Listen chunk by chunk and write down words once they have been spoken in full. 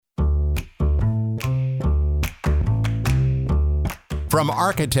From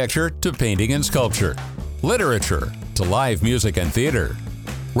architecture to painting and sculpture, literature to live music and theater.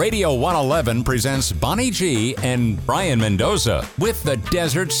 Radio 111 presents Bonnie G and Brayan Mendoza with The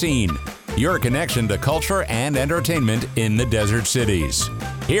Desert Scene, your connection to culture and entertainment in the desert cities.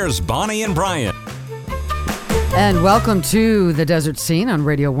 Here's Bonnie and Brayan. And welcome to The Desert Scene on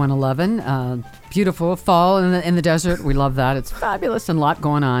Radio 111. Beautiful fall in the desert. We love that. It's fabulous and a lot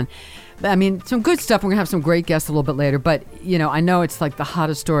going on. I mean, some good stuff. We're going to have some great guests a little bit later. But, you know, I know it's like the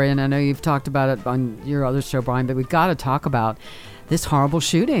hottest story, and I know you've talked about it on your other show, Brayan, but we've got to talk about this horrible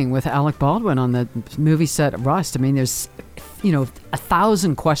shooting with Alec Baldwin on the movie set Rust. I mean, there's,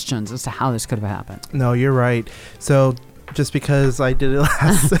 1,000 questions as to how this could have happened. No, you're right. So just because I did it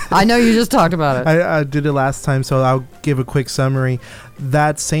last I know you just talked about it. I did it last time, so I'll give a quick summary.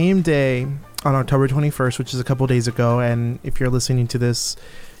 That same day, on October 21st, which is a couple days ago, and if you're listening to this,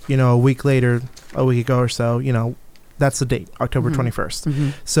 a week later, a week ago or so, that's the date, October 21st. Mm-hmm.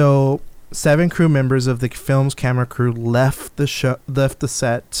 So 7 crew members of the film's camera crew left the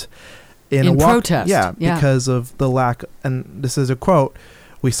set in protest. Yeah, because of the lack, and this is a quote,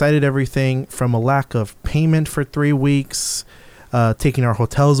 "We cited everything from a lack of payment for 3 weeks, taking our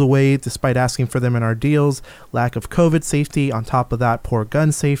hotels away despite asking for them in our deals, lack of COVID safety, on top of that, poor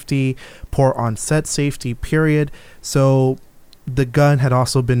gun safety, poor on-set safety, period." So the gun had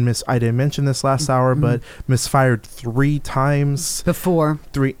also been I didn't mention this last hour, but misfired 3 times before.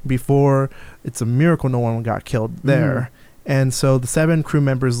 It's a miracle no one got killed there. And so the 7 crew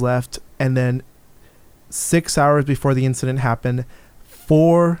members left, and then 6 hours before the incident happened,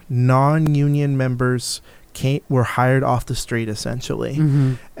 4 non-union members were hired off the street, essentially.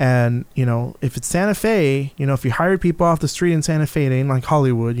 And if it's Santa Fe, if you hired people off the street in Santa Fe, it ain't like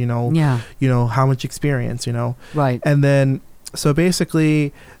Hollywood. How much experience, right. And then so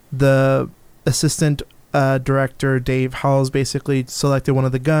basically the assistant director Dave Howells basically selected one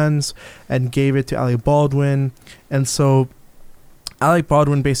of the guns and gave it to Alec Baldwin, and so Alec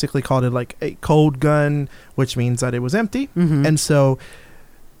Baldwin basically called it like a cold gun, which means that it was empty. And so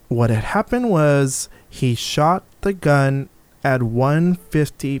what had happened was he shot the gun at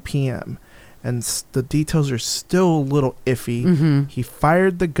 1:50 p.m. and the details are still a little iffy. He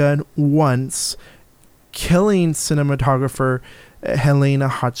fired the gun once, killing cinematographer Helena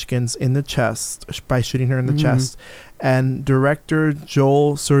Hodgkins in the chest by shooting her in the chest. And director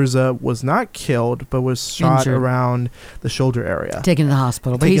Joel Souza was not killed, but was shot around the shoulder area. Taken to the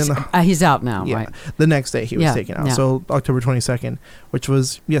hospital. But he's out now, right? The next day he was taken out. So October 22nd, which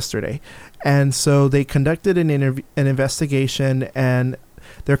was yesterday. And so they conducted an investigation, and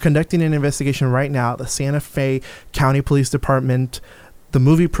they're conducting an investigation right now at the Santa Fe County Police Department. The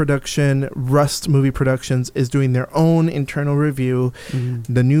movie production, Rust Movie Productions, is doing their own internal review.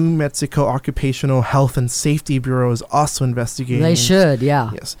 The New Mexico Occupational Health and Safety Bureau is also investigating. They should,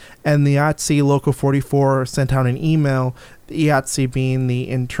 yeah. Yes. And the IATSE Local 44 sent out an email, the IATSE being the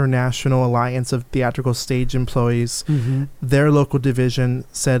International Alliance of Theatrical Stage Employees. Their local division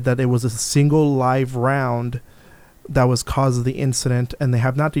said that it was a single live round that was cause of the incident, and they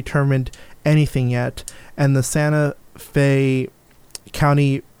have not determined anything yet. And the Santa Fe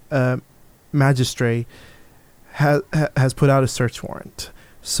County magistrate has put out a search warrant.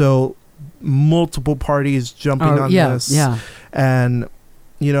 So multiple parties jumping on this. And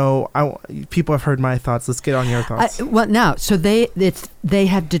people have heard my thoughts. Let's get on your thoughts. So they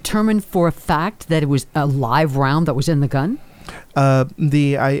have determined for a fact that it was a live round that was in the gun.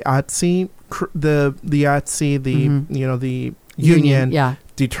 The IATSE, the union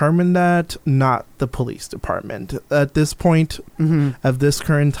determined that, not the police department. At this point of this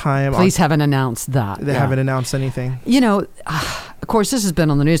current time, police haven't announced that. They haven't announced anything. Of course, this has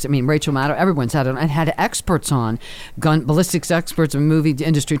been on the news. I mean, Rachel Maddow, everyone's had it, and had experts on, ballistics experts in movie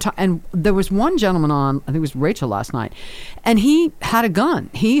industry. And there was one gentleman on, I think it was Rachel last night, and he had a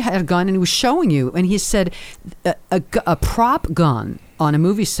gun. And he was showing you, and he said a prop gun on a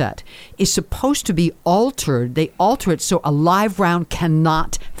movie set is supposed to be altered. They alter it so a live round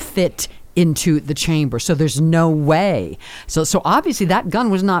cannot fit into the chamber. So there's no way. So obviously that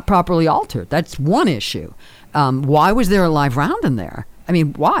gun was not properly altered. That's one issue. Why was there a live round in there? I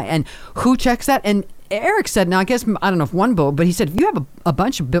mean, why? And who checks that? And Eric said, now I guess, I don't know if one bullet, but he said, if you have a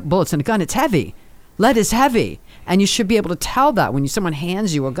bunch of bullets in a gun, it's heavy. Lead is heavy. And you should be able to tell that when someone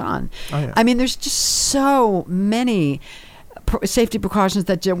hands you a gun. I mean, there's just so many safety precautions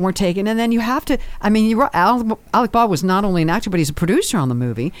that weren't taken. And then you have to, I mean, Alec Baldwin was not only an actor, but he's a producer on the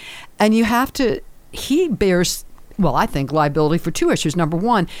movie. And he bears, I think, liability for 2 issues. Number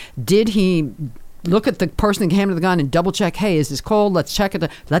one, did he look at the person that came to the gun and double check, hey, is this cold? Let's check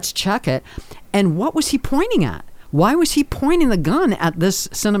it. And what was he pointing at? Why was he pointing the gun at this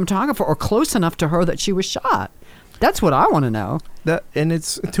cinematographer or close enough to her that she was shot? That's what I want to know. And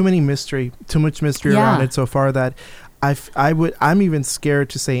it's too much mystery around it so far that I'm even scared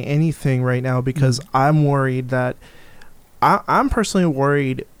to say anything right now because I'm worried that I'm personally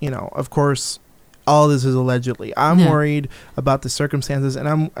worried, of course, all this is allegedly. I'm worried about the circumstances,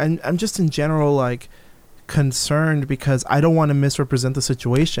 and I'm just in general like concerned because I don't want to misrepresent the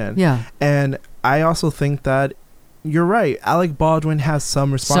situation. Yeah. And I also think that you're right. Alec Baldwin has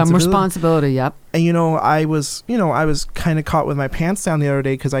some responsibility. Some responsibility, yep. And I was kind of caught with my pants down the other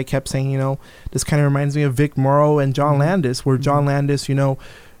day because I kept saying, this kind of reminds me of Vic Morrow and John Landis, where John Landis,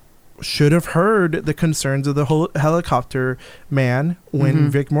 should have heard the concerns of the whole helicopter man when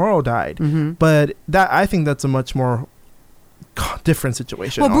Vic Morrow died. But I think that's a much more different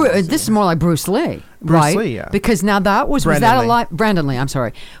situation. Well, this is more like Bruce Lee, right? Bruce Lee, yeah. Because now Brandon Lee, I'm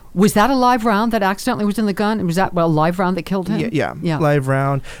sorry. Was that a live round that accidentally was in the gun? Was that a live round that killed him? Yeah. Live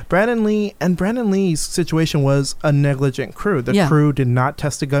round. Brandon Lee's situation was a negligent crew. The crew did not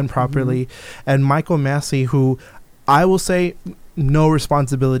test the gun properly. And Michael Massey, who I will say no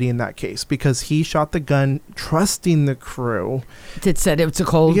responsibility in that case because he shot the gun trusting the crew. It said it was a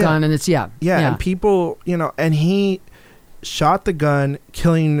cold gun and it's and people, and he shot the gun,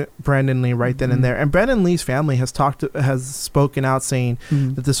 killing Brandon Lee right then and there. And Brandon Lee's family has spoken out saying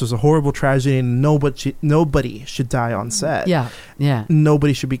that this was a horrible tragedy and nobody should die on set. Yeah.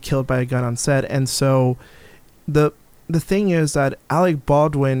 Nobody should be killed by a gun on set. And so the thing is that Alec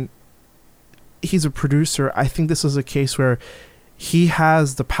Baldwin, he's a producer. I think this is a case where he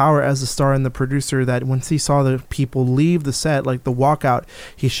has the power as a star and the producer that once he saw the people leave the set, like the walkout,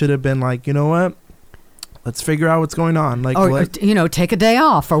 he should have been like, you know what? Let's figure out what's going on. Take a day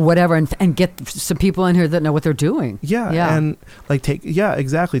off or whatever and get some people in here that know what they're doing. Yeah. And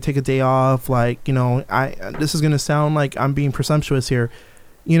exactly. Take a day off. This is going to sound like I'm being presumptuous here.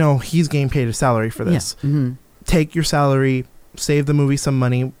 He's getting paid a salary for this. Yeah. Take your salary, save the movie some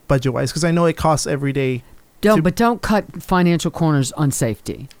money budget wise. Cause I know it costs every day. But don't cut financial corners on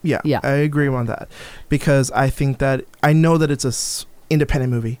safety. Yeah. I agree on that because I know that it's a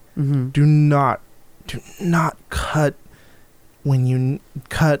independent movie. Do not cut when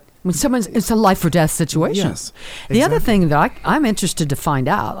it's a life or death situation. Yes, exactly. The other thing that I'm interested to find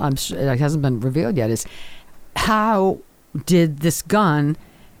out, I'm sure it hasn't been revealed yet, is how did this gun?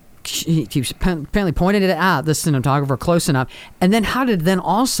 He apparently pointed it at the cinematographer close enough, and then how did then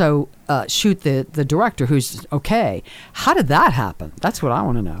also shoot the director who's okay? How did that happen? That's what I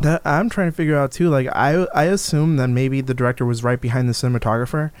want to know. That I'm trying to figure out too. Like I assume that maybe the director was right behind the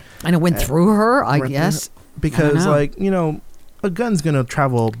cinematographer, and it went through her. I guess because a gun's gonna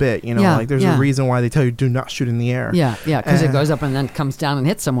travel a bit. There's a reason why they tell you do not shoot in the air. Yeah, because it goes up and then comes down and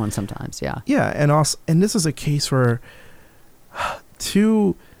hits someone sometimes. Yeah, and this is a case where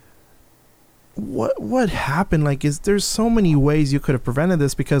what happened there's so many ways you could have prevented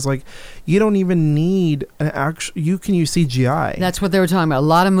this because you don't even need you can use CGI. That's what they were talking about. A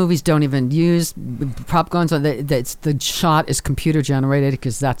lot of movies don't even use prop guns. The shot is computer generated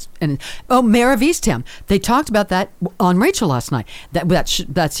because Mayor of Eastham, they talked about that on Rachel last night.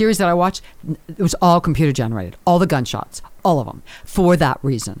 That series that I watched, it was all computer generated, all the gunshots, all of them, for that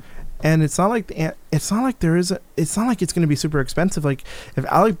reason. And it's not like it's going to be super expensive. Like if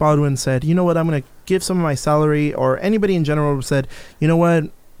Alec Baldwin said, you know what, I'm going to give some of my salary, or anybody in general said, you know what,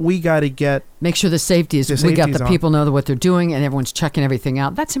 we got to make sure the safety is. We got the people know what they're doing, and everyone's checking everything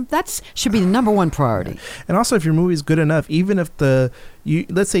out. That's should be the number one priority. And also, if your movie's good enough, even if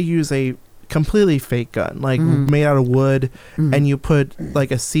let's say you use a completely fake gun, made out of wood, and you put a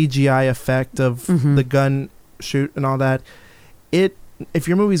CGI effect of the gun shoot and all that, if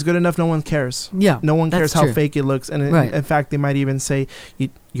your movie's good enough, no one cares. Yeah, no one cares how true. fake it looks, and in fact, they might even say you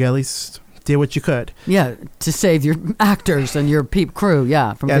at least did what you could. Yeah, to save your actors and your crew.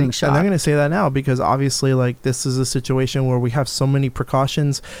 Yeah, from getting shot. And I'm going to say that now because obviously, this is a situation where we have so many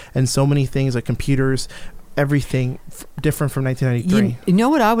precautions and so many things like computers, everything different from 1993. You know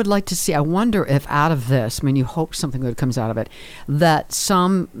what I would like to see? I wonder if out of this, you hope something good comes out of it, that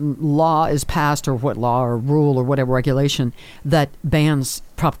some law is passed, or what law or rule or whatever regulation that bans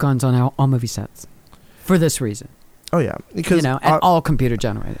prop guns on all movie sets for this reason. Oh yeah, because and all computer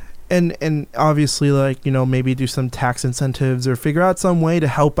generated. And obviously, maybe do some tax incentives or figure out some way to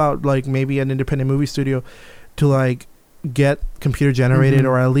help out, maybe an independent movie studio to get computer generated,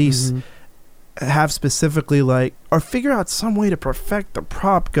 or at least have specifically or figure out some way to perfect the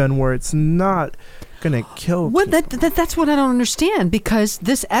prop gun where it's not gonna kill people. That's what I don't understand, because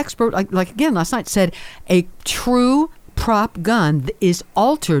this expert, like again last night, said a true prop gun is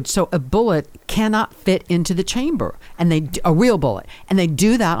altered so a bullet cannot fit into the chamber, and a real bullet, and they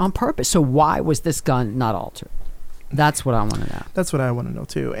do that on purpose. So why was this gun not altered? That's what I want to know. That's what I want to know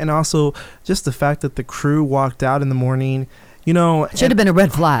too. And also just the fact that the crew walked out in the morning, you know, should have been a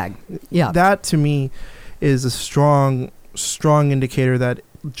red flag. Yeah, that to me is a strong indicator that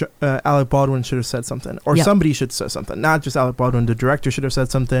Alec Baldwin should have said something, or somebody should have said something. Not just Alec Baldwin, the director should have said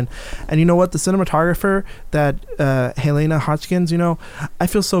something. And you know what? The cinematographer, that Helena Hodgkins, you know, I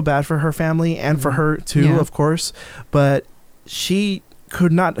feel so bad for her family and for her too, of course. But she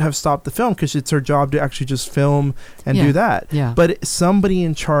could not have stopped the film because it's her job to actually just film and do that. Yeah. But somebody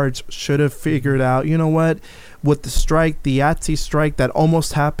in charge should have figured out, you know what, with the strike, the Yahtzee strike that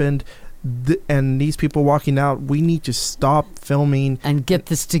almost happened, and these people walking out, we need to stop filming and get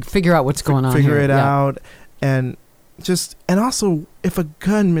this to figure out what's going on. Figure it out, and also, if a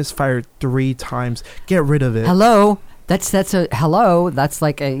gun misfired 3 times, get rid of it. Hello, that's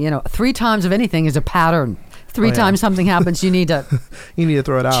like a 3 times of anything is a pattern. 3 times something happens, you need to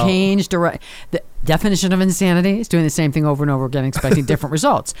throw it out. Change the definition of insanity is doing the same thing over and over again, expecting different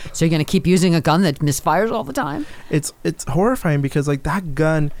results. So you're going to keep using a gun that misfires all the time? It's horrifying because like that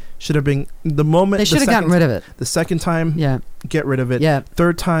gun should have been the moment they should have gotten rid of it. The second time, get rid of it. Yeah.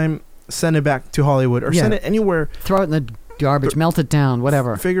 Third time, send it back to Hollywood or send it anywhere. Throw it in the garbage, melt it down,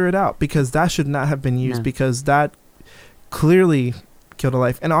 whatever. Figure it out, because that should not have been used because that clearly killed a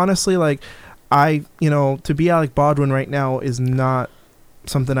life. And honestly, like to be Alec Baldwin right now is not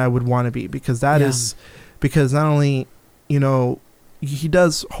something I would want to be, because that is because not only, he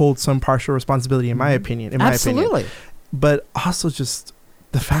does hold some partial responsibility in my opinion, Absolutely. But also just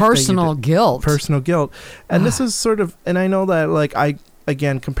the fact personal guilt. And this is sort of, and I know that like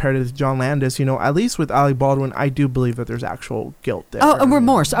again, compared to John Landis, at least with Alec Baldwin, I do believe that there's actual guilt there. Oh,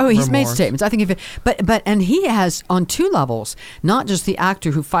 remorse. Oh, he's made statements. I think and he has on 2 levels, not just the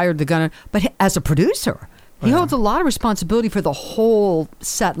actor who fired the gun, but as a producer. He holds a lot of responsibility for the whole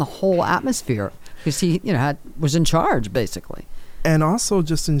set and the whole atmosphere, because he, was in charge basically. And also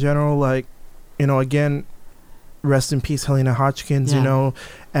just in general, like, again, rest in peace, Helena Hodgkins,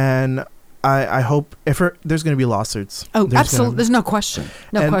 and I hope there's going to be lawsuits. Oh, absolutely. There's no question.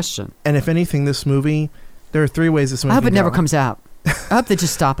 No question. And if anything, this movie, there are 3 ways this movie I hope it never comes out. I hope they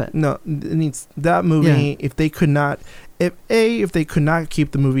just stop it. No, it needs that movie. If they could not, if they could not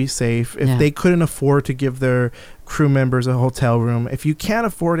keep the movie safe, if they couldn't afford to give their crew members a hotel room, if you can't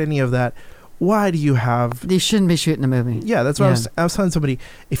afford any of that, why do you have? They shouldn't be shooting a movie. Yeah, that's what I was telling somebody.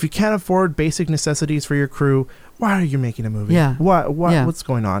 If you can't afford basic necessities for your crew, why are you making a movie? Yeah. What's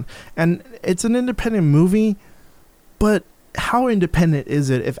going on? And it's an independent movie, but how independent is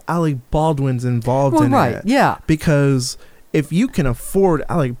it if Alec Baldwin's involved in it? Yeah. Because if you can afford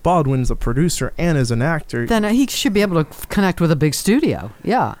Alec Baldwin as a producer and as an actor, then he should be able to connect with a big studio.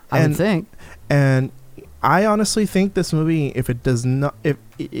 Yeah, I would think. And I honestly think this movie, if it does not, if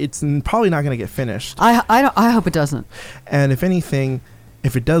it's probably not going to get finished. I hope it doesn't. And if anything,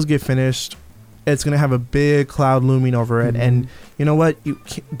 if it does get finished, it's going to have a big cloud looming over it. And you know what?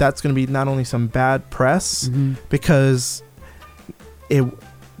 That's going to be not only some bad press, because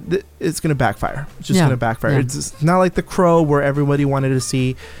it's going to backfire. It's just going to backfire. It's not like The Crow, where everybody wanted to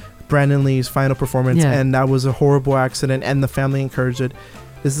see Brandon Lee's final performance, and that was a horrible accident, and the family encouraged it.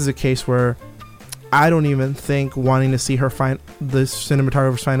 This is a case where I don't even think wanting to see the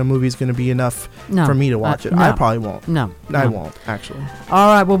cinematographer's final movie is going to be enough for me to watch it. I probably won't. I won't, actually. All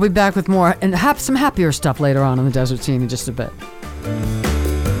right, we'll be back with more and some happier stuff later on in the Desert Scene in just a bit.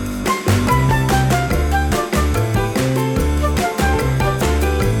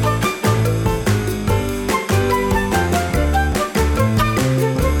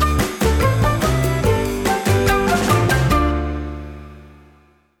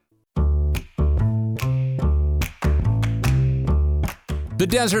 The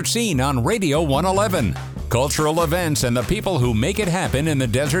Desert Scene on Radio 111. Cultural events and the people who make it happen in the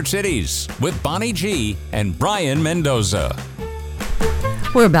desert cities with Bonnie G and Brayan Mendoza.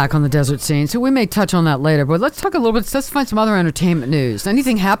 We're back on the Desert Scene, so we may touch on that later, but let's talk a little bit. Let's find some other entertainment news.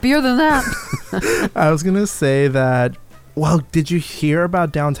 Anything happier than that? I was going to say that, well, did you hear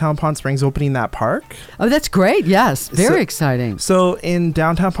about downtown Palm Springs opening that park? Oh, that's great. Yes. Very exciting. So in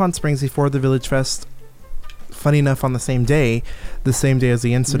downtown Palm Springs before the Village Fest, funny enough, on the same day as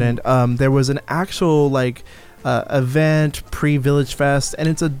the incident, there was an actual event pre-Village Fest, and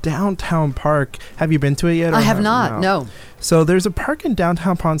it's a downtown park. Have you been to it yet? I have not. No. So there's a park in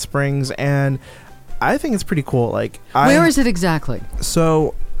downtown Palm Springs, and I think it's pretty cool. Where is it exactly?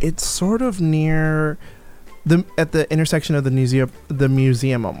 So it's sort of near at the intersection of the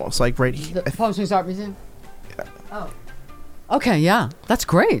museum almost, like right here. The Palm Springs Art Museum. Yeah. Oh. Okay, yeah. That's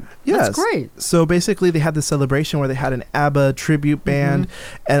great. Yes. That's great. So basically they had this celebration where they had an ABBA tribute band,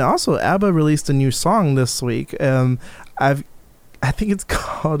 and also ABBA released a new song this week. I think it's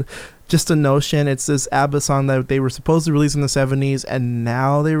called Just a Notion. It's this ABBA song that they were supposed to release in the 70s, and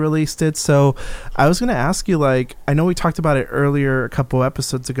now they released it. So I was going to ask you, like, I know we talked about it earlier a couple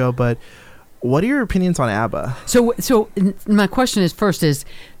episodes ago, but what are your opinions on ABBA? So my question is, first is,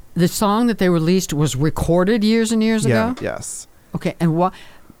 the song that they released was recorded years and years ago? Yes. Okay, and what...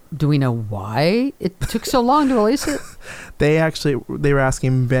 Do we know why it took so long to release it? They were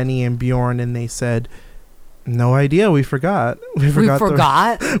asking Benny and Bjorn, and they said, no idea. We forgot. We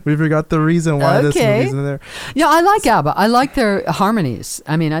forgot the reason why this movie's in there. Yeah, I like ABBA. I like their harmonies.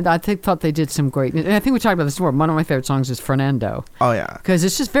 I mean, I thought they did some great... And I think we talked about this before. One of my favorite songs is Fernando. Oh, yeah. Because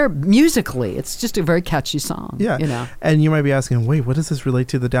it's just very... Musically, it's just a very catchy song. Yeah. You know? And you might be asking, wait, what does this relate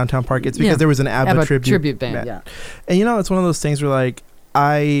to the Downtown Park? It's because there was an ABBA tribute band. Yeah. And, you know, it's one of those things where, like,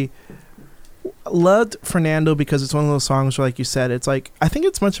 I loved Fernando because it's one of those songs where, like you said, it's like, I think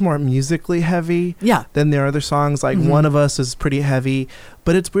it's much more musically heavy than their other songs. Like One of Us is pretty heavy,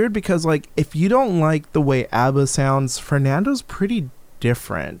 but it's weird because, like, if you don't like the way ABBA sounds, Fernando's pretty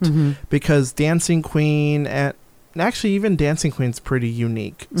different because Dancing Queen, and actually even Dancing Queen's pretty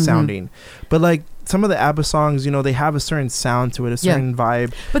unique sounding, but like some of the ABBA songs, you know, they have a certain sound to it, a certain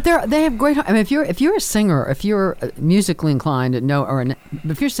vibe. But they have great. I mean, if you're a singer, if you're musically inclined,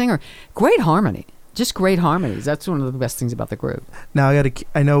 if you're a singer, great harmony, just great harmonies. That's one of the best things about the group. Now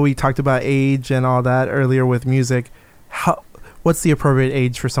I know we talked about age and all that earlier with music. What's the appropriate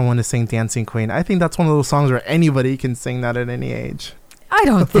age for someone to sing Dancing Queen? I think that's one of those songs where anybody can sing that at any age. I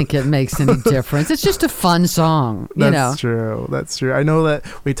don't think it makes any difference. It's just a fun song, That's true. That's true. I know that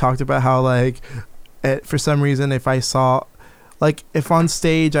we talked about how, like, for some reason, if on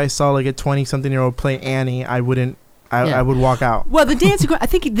stage I saw like a 20-something-year-old play Annie, I would walk out. Well, the Dancing Queen, I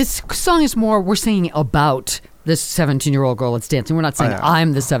think this song is more, we're singing about this 17-year-old girl that's dancing. We're not saying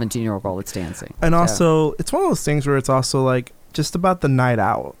I'm the 17-year-old girl that's dancing. And also, it's one of those things where it's also like just about the night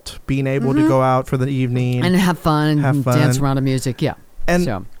out, being able to go out for the evening and have fun and dance around to music. Yeah.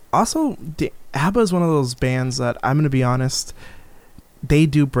 And also, ABBA is one of those bands that, I'm going to be honest, they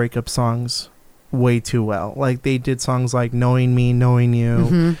do breakup songs way too well. Like, they did songs like Knowing Me, Knowing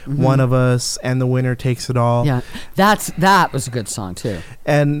You, One of Us, and The Winner Takes It All. Yeah, that was a good song too.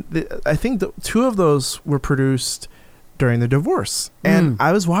 And I think two of those were produced during the divorce. And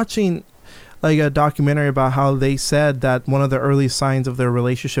I was watching like a documentary about how they said that one of the early signs of their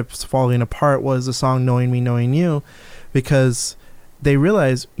relationships falling apart was the song Knowing Me, Knowing You, because they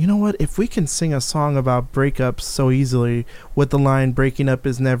realized, you know what, if we can sing a song about breakups so easily with the line, breaking up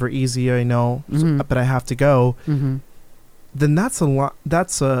is never easy, I know, but I have to go, then that's how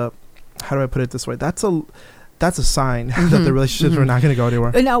do I put it this way? That's a sign that the relationships are not going to go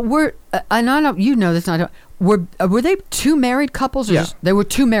anywhere. Now, I know you know this, were they two married couples? Or they were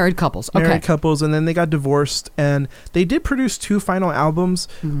two married couples. Married couples, and then they got divorced, and they did produce 2 final albums,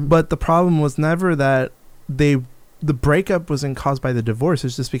 but the problem was never that the breakup wasn't caused by the divorce. It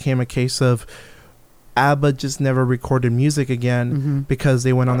just became a case of ABBA just never recorded music again because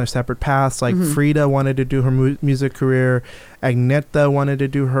they went on their separate paths. Like Frida wanted to do her music career, Agneta wanted to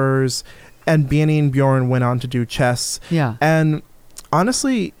do hers, and Benny and Bjorn went on to do Chess. Yeah. And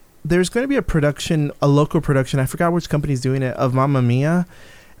honestly, there's going to be a local production, I forgot which company's doing it, of Mamma Mia.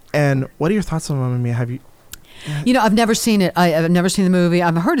 And what are your thoughts on Mamma Mia? Have you... You know, I've never seen it. I've never seen the movie.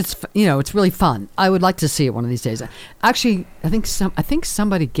 I've heard it's really fun. I would like to see it one of these days. Actually, I think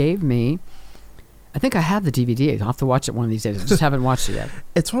somebody gave me. I think I have the DVD. I'll have to watch it one of these days. I just haven't watched it yet.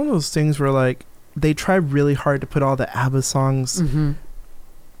 It's one of those things where, like, they try really hard to put all the ABBA songs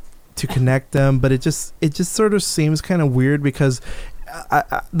to connect them, but it just sort of seems kind of weird because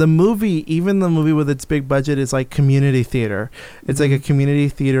the movie with its big budget is like community theater. It's like a community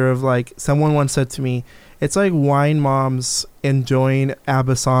theater of, like, someone once said to me, it's like wine moms enjoying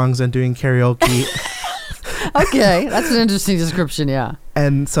ABBA songs and doing karaoke. Okay, that's an interesting description, yeah.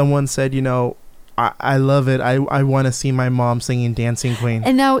 And someone said, you know, I love it. I want to see my mom singing Dancing Queen.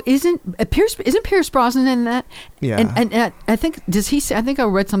 And now isn't Pierce Brosnan in that? Yeah. And I think I think I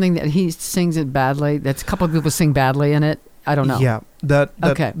read something that he sings it badly. That's a couple of people sing badly in it. I don't know. Yeah.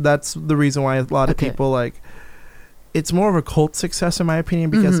 That's the reason why a lot of people, like, it's more of a cult success in my opinion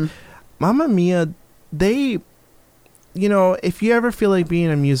because Mamma Mia, they, you know, if you ever feel like being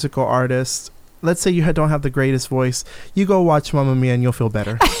a musical artist, let's say you don't have the greatest voice, you go watch Mamma Mia and you'll feel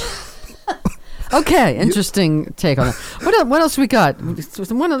better. Okay, interesting take on that. What else we got?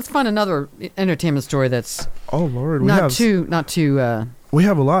 Let's find another entertainment story that's oh Lord, not too We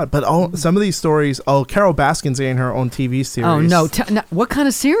have a lot, but some of these stories. Oh, Carol Baskin's getting her own TV series. Oh no! What kind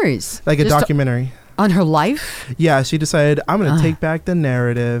of series? Like a documentary on her life. Yeah, she decided I'm going to take back the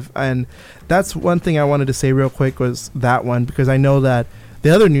narrative, and that's one thing I wanted to say real quick was that one, because I know that the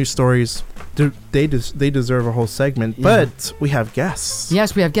other news stories they deserve a whole segment, but we have guests.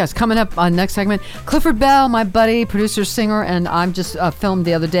 Yes, we have guests coming up on next segment. Clifford Bell, my buddy, producer, singer, and I'm just filmed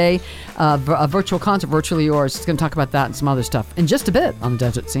the other day a virtual concert, Virtually Yours. He's going to talk about that and some other stuff in just a bit on the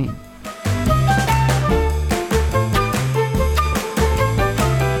Desert Scene.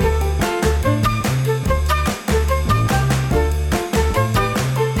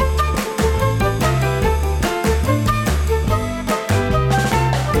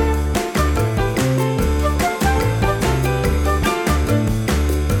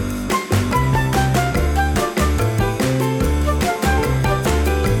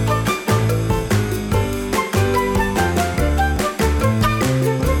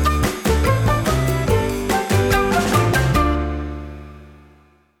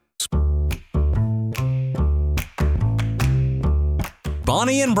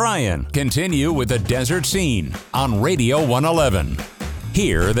 Bonnie and Brayan continue with the Desert Scene on Radio 111.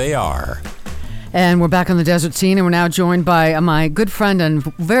 Here they are. And we're back on the Desert Scene, and we're now joined by my good friend and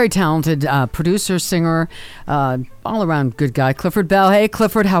very talented producer, singer, all-around good guy, Clifford Bell. Hey,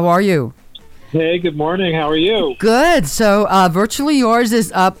 Clifford, how are you? Hey, good morning. How are you? Good. So, Virtually Yours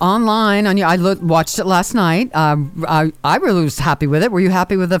is up online. I watched it last night. I really was happy with it. Were you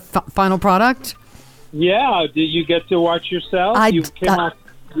happy with the final product? Yeah. Did you get to watch yourself?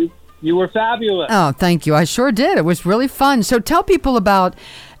 You were fabulous. Oh, thank you. I sure did. It was really fun. So tell people about...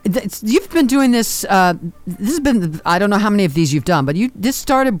 You've been doing this. This has been, I don't know how many of these you've done, but this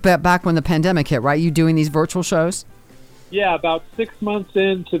started back when the pandemic hit, right? You doing these virtual shows? Yeah, about 6 months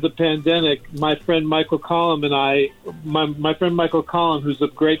into the pandemic, my friend Michael Collum and my friend Michael Collum, who's a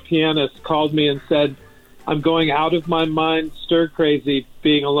great pianist, called me and said, I'm going out of my mind, stir crazy,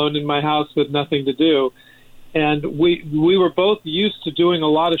 being alone in my house with nothing to do. And we were both used to doing a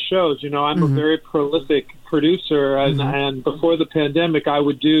lot of shows. You know, I'm a very prolific producer, and before the pandemic, I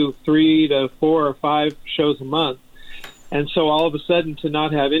would do 3 to 4 or 5 shows a month. And so all of a sudden, to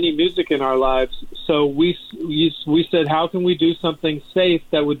not have any music in our lives, so we said, how can we do something safe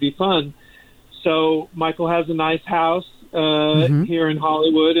that would be fun? So Michael has a nice house here in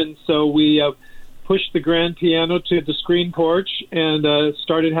Hollywood, and so we pushed the grand piano to the screen porch and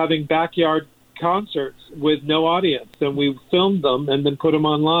started having backyard concerts with no audience, and we filmed them and then put them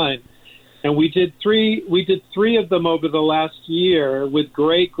online. And we did three of them over the last year with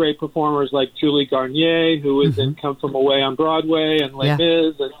great performers like Julie Garnier, who was in Come From Away on Broadway, and Les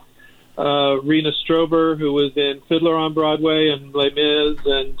Mis, and Rena Strober, who was in Fiddler on Broadway and Les Mis,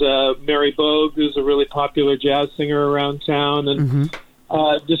 and Mary Bogue, who's a really popular jazz singer around town, and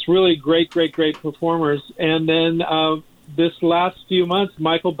just really great performers. And then this last few months,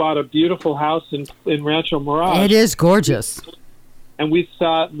 Michael bought a beautiful house in Rancho Mirage. It is gorgeous. And we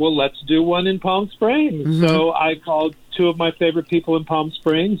thought, well, let's do one in Palm Springs. So I called 2 of my favorite people in Palm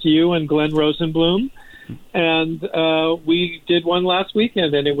Springs, you and Glenn Rosenblum, and we did one last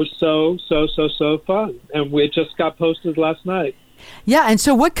weekend, and it was so fun. And it just got posted last night. Yeah, and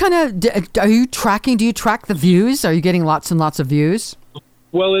so what kind of, are you tracking, do you track the views? Are you getting lots and lots of views?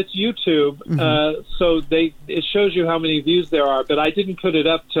 Well, it's YouTube, so it shows you how many views there are, but I didn't put it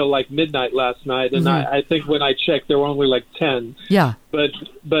up till like midnight last night, and I think when I checked, there were only like 10. Yeah. But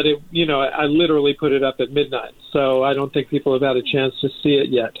it, I literally put it up at midnight, so I don't think people have had a chance to see it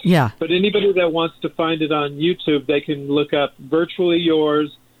yet. Yeah. But anybody that wants to find it on YouTube, they can look up Virtually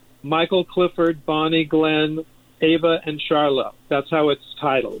Yours, Michael, Clifford, Bonnie, Glenn, Ava, and Charlotte. That's how it's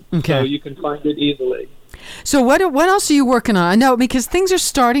titled. Okay. So you can find it easily. So what else are you working on? I know, because things are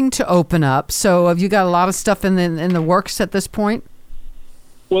starting to open up. So have you got a lot of stuff in the works at this point?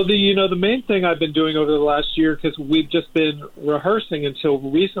 Well, the main thing I've been doing over the last year, because we've just been rehearsing until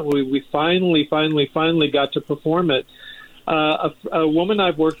recently, we finally got to perform it. A woman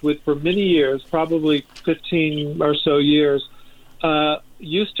I've worked with for many years, probably 15 or so years,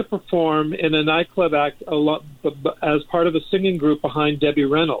 used to perform in a nightclub act as part of a singing group behind Debbie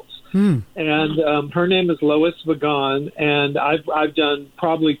Reynolds. And her name is Lois Vaughan, and I've done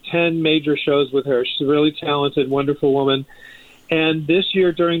probably 10 major shows with her. She's a really talented, wonderful woman. And this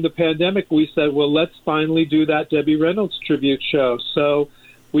year during the pandemic, we said, well, let's finally do that Debbie Reynolds tribute show. So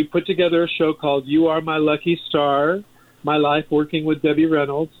we put together a show called You Are My Lucky Star, My Life Working with Debbie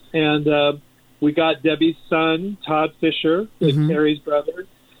Reynolds. And we got Debbie's son, Todd Fisher, Terry's brother.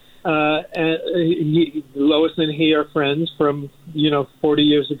 And Lois and he are friends from 40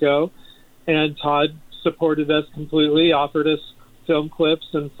 years ago, and Todd supported us completely, offered us film clips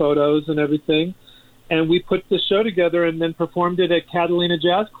and photos and everything. And we put the show together and then performed it at Catalina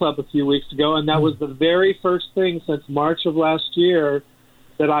Jazz Club a few weeks ago. And that was the very first thing since March of last year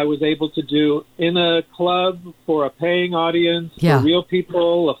that I was able to do in a club for a paying audience, for real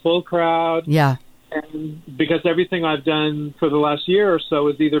people, a full crowd. Yeah. And because everything I've done for the last year or so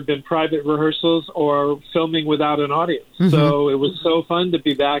has either been private rehearsals or filming without an audience. So it was so fun to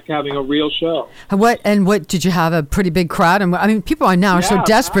be back having a real show. What did you have a pretty big crowd? And I mean, people are now so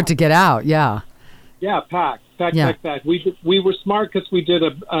desperate to get out. Yeah. Yeah, packed. We were smart because we did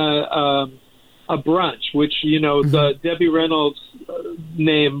a brunch, which, the Debbie Reynolds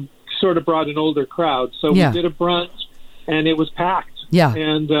name sort of brought an older crowd. So we did a brunch, and it was packed. Yeah.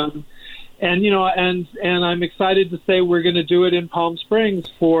 And I'm excited to say we're going to do it in Palm Springs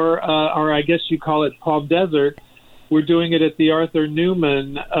or I guess you call it Palm Desert. We're doing it at the Arthur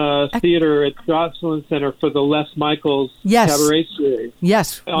Newman Theater at Jocelyn Center for the Les Michaels Cabaret Series.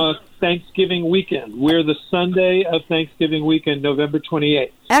 Yes. Thanksgiving weekend. We're the Sunday of Thanksgiving weekend, November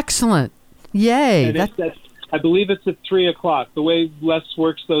 28th. Excellent. Yay. And I believe it's at 3 o'clock. The way Les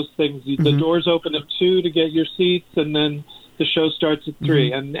works those things, the doors open at 2 to get your seats, and then the show starts at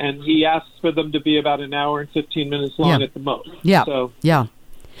 3. And he asks for them to be about an hour and 15 minutes long at the most. Yeah. So,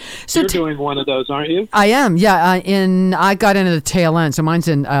 So you're doing one of those, aren't you? I am, yeah. I got into the tail end, so mine's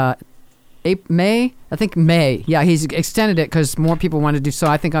in May. I think May. Yeah, he's extended it because more people want to do so.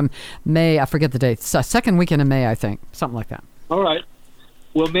 I think I'm May. I forget the date. Second weekend in May, I think, something like that. All right.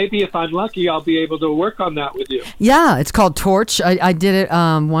 Well, maybe if I'm lucky, I'll be able to work on that with you. Yeah, it's called Torch. I did it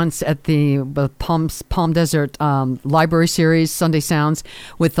once at the Palm Desert Library Series, Sunday Sounds,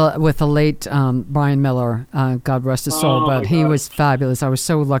 with the late Brian Miller. God rest his soul, but he was fabulous. I was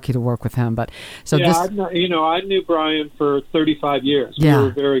so lucky to work with him. But I knew Brian for 35 years. Yeah. We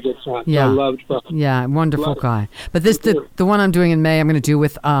were very good friends. Yeah. I loved Brian. Yeah, wonderful guy. But the one I'm doing in May, I'm going to do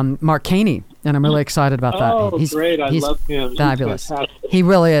with Mark Caney. And I'm really excited about that. Oh, great. I love him. Fabulous. He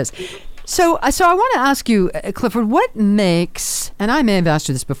really is. So I want to ask you, Clifford, what makes, and I may have asked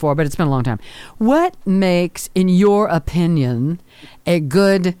you this before, but it's been a long time, what makes, in your opinion, a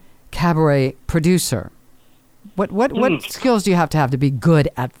good cabaret producer? What skills do you have to be good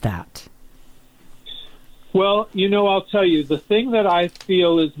at that? Well, I'll tell you, the thing that I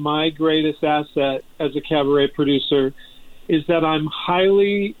feel is my greatest asset as a cabaret producer is that I'm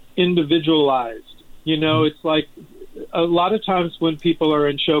highly individualized. It's like a lot of times when people are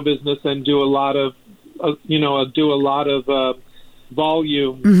in show business and do a lot of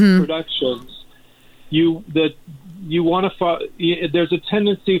volume productions, you want to there's a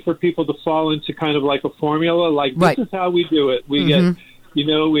tendency for people to fall into kind of like a formula, like this is how we do it. We get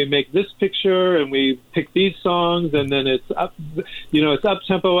we make this picture and we pick these songs, and then it's up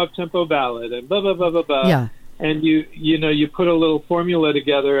tempo ballad and blah blah blah blah blah. Yeah. And you put a little formula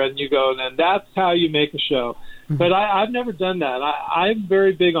together and you go, and that's how you make a show. But I've never done that. I'm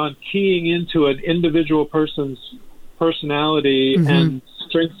very big on keying into an individual person's personality and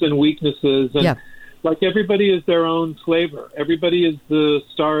strengths and weaknesses. And like everybody is their own flavor. Everybody is the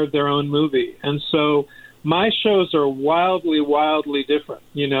star of their own movie. And so my shows are wildly, wildly different.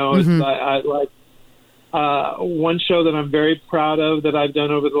 I like one show that I'm very proud of that I've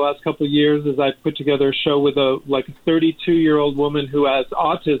done over the last couple of years is I put together a show with a 32-year-old woman who has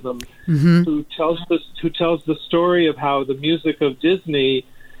autism, who tells the story of how the music of Disney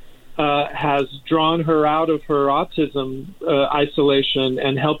has drawn her out of her autism isolation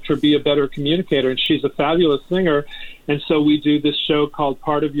and helped her be a better communicator. And she's a fabulous singer. And so we do this show called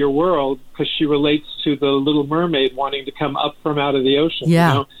Part of Your World because she relates to the Little Mermaid wanting to come up from out of the ocean.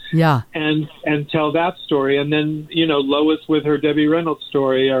 Yeah. And tell that story. And then, Lois with her Debbie Reynolds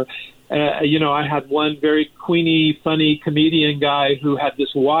story. Or, I had one very Queenie, funny comedian guy who had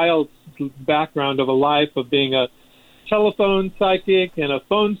this wild background of a life of being a telephone psychic and a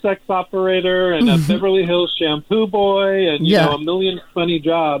phone sex operator and a Beverly Hills shampoo boy and, a million funny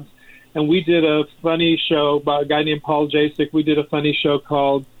jobs. And we did a funny show by a guy named Paul Jasek. We did a funny show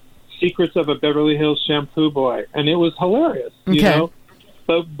called Secrets of a Beverly Hills Shampoo Boy. And it was hilarious,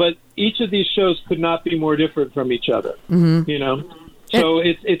 But each of these shows could not be more different from each other, So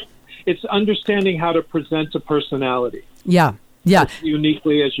it's understanding how to present a personality. Yeah. As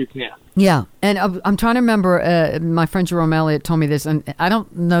uniquely as you can. Yeah, and I'm trying to remember, my friend Jerome Elliott told me this, and I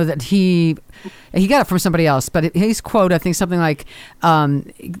don't know that he got it from somebody else, but his quote, I think something like,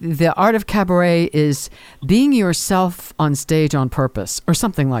 the art of cabaret is being yourself on stage on purpose, or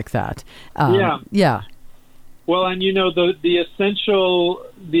something like that. Yeah. Well, and the essential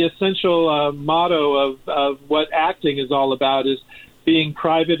motto of what acting is all about is being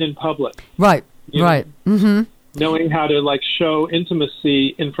private in public. Right. Right. knowing how to like show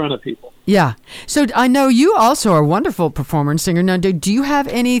intimacy in front of people. Yeah. So I know you also are a wonderful performer and singer. Now, do you have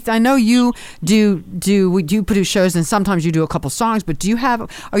any? I know you do produce shows, and sometimes you do a couple songs. But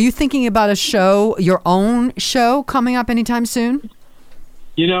are you thinking about a show, your own show, coming up anytime soon?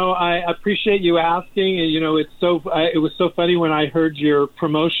 I appreciate you asking. It was so funny when I heard your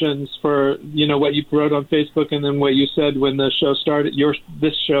promotions for what you wrote on Facebook, and then what you said when the show started.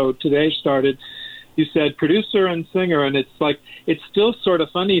 This show today started. You said producer and singer, and it's still sort of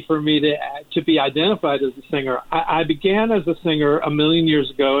funny for me to be identified as a singer. I began as a singer a million years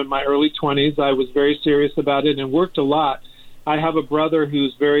ago in my early 20s. I was very serious about it and worked a lot. I have a brother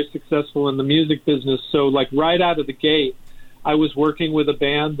who's very successful in the music business, so right out of the gate, I was working with a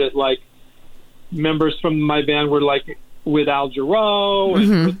band that members from my band were with Al Jarreau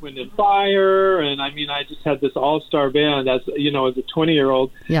and Earth, Wind and Fire, and I just had this all-star band as a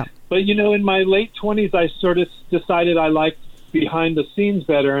 20-year-old. Yeah. But in my late 20s, I sort of decided I liked behind the scenes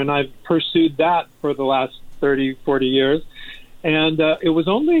better, and I've pursued that for the last 30, 40 years. And it was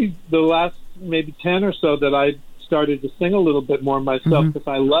only the last maybe 10 or so that I started to sing a little bit more myself, because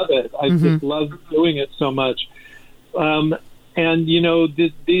I love it. I just love doing it so much. And,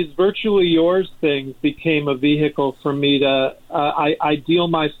 these Virtually Yours things became a vehicle for me to, I deal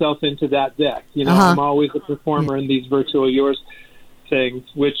myself into that deck. I'm always a performer in these Virtually Yours things,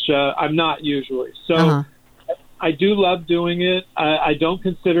 which I'm not usually. So I do love doing it. I don't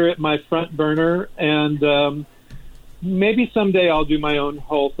consider it my front burner. And maybe someday I'll do my own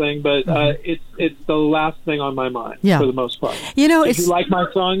whole thing, but it's the last thing on my mind for the most part. Did you like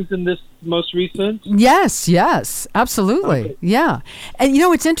my songs in this most recent? Yes, absolutely. Okay. Yeah. And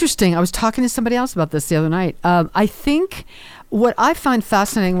it's interesting. I was talking to somebody else about this the other night. I think what I find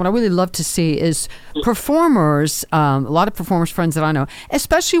fascinating, what I really love to see is performers, a lot of performers friends that I know,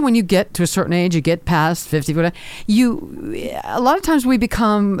 especially when you get to a certain age, you get past 50, whatever, a lot of times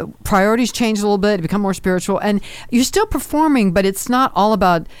priorities change a little bit, you become more spiritual, and you're still performing, but it's not all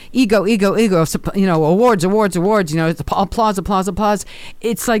about ego, awards, it's applause.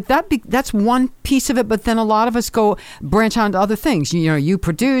 It's like that's one piece of it, but then a lot of us branch out into other things. You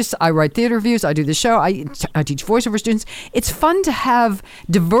produce, I write theater reviews, I do the show, I teach voiceover students. It's fun to have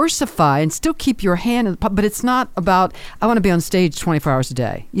diversify and still keep your hand in the but it's not about I want to be on stage 24 hours a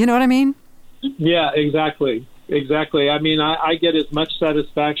day. You know what I mean? Yeah, exactly. I get as much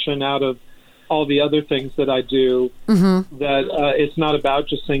satisfaction out of all the other things that I do that it's not about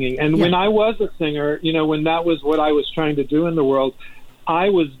just singing. And when I was a singer, when that was what I was trying to do in the world, I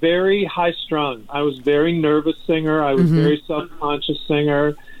was very high strung. I was very nervous singer. I was very self-conscious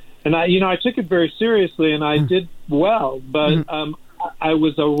singer. And I took it very seriously, and I did well, but I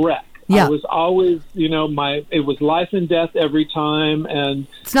was a wreck. Yeah. I was always, it was life and death every time, and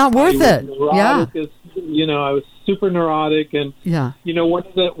it's not worth it. I was super neurotic, and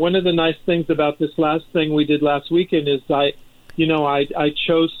one of the nice things about this last thing we did last weekend is I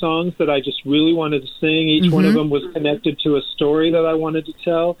chose songs that I just really wanted to sing. Each one of them was connected to a story that I wanted to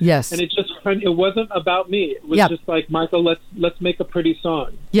tell. Yes. And it wasn't about me. It was just like, Michael, let's make a pretty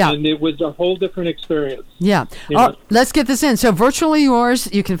song. Yeah. And it was a whole different experience. Yeah. Let's get this in. So Virtually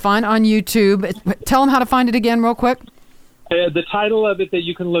Yours, you can find on YouTube. Tell them how to find it again real quick. The title of it that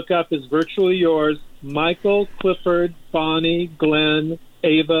you can look up is Virtually Yours, Michael, Clifford, Bonnie, Glenn,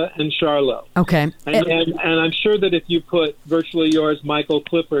 Ava, and Charlotte. Okay. And I'm sure that if you put Virtually Yours, Michael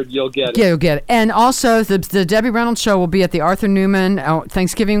Clifford, you'll get it. Yeah, you'll get it. And also, the Debbie Reynolds Show will be at the Arthur Newman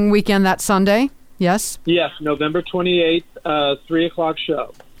Thanksgiving weekend that Sunday. Yes? Yes, November 28th, 3 o'clock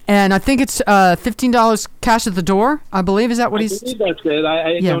show. And I think it's $15 cash at the door, I believe. Is that what he's... I believe that's it.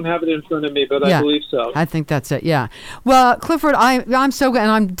 I don't have it in front of me, but I believe so. I think that's it, yeah. Well, Clifford, I'm so good,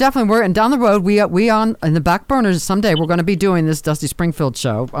 and I'm definitely... We're down the road, we on in the back burners someday, we're going to be doing this Dusty Springfield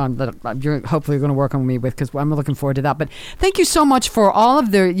show that you're hopefully going to work on me with, because I'm looking forward to that. But thank you so much for all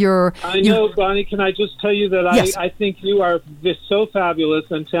of your... I know, Bonnie, can I just tell you that I think you are just so fabulous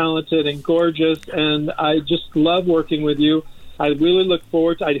and talented and gorgeous, and I just love working with you. I really look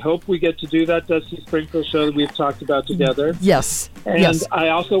forward to. I hope we get to do that Dusty Springfield show that we've talked about together. Yes. And I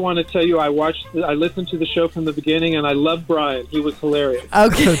also want to tell you, I listened to the show from the beginning, and I love Brayan. He was hilarious.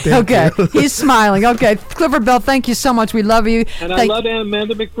 Okay. Okay. He's smiling. Okay. Clifford Bell, thank you so much. We love you. And I love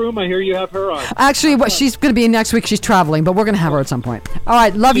Amanda McBroom. I hear you have her on. Actually, she's going to be next week. She's traveling, but we're going to have her at some point. All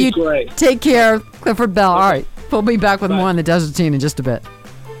right. Love She's you. Great. Take care, Clifford Bell. All right. We'll be back with more on the Desert Scene in just a bit.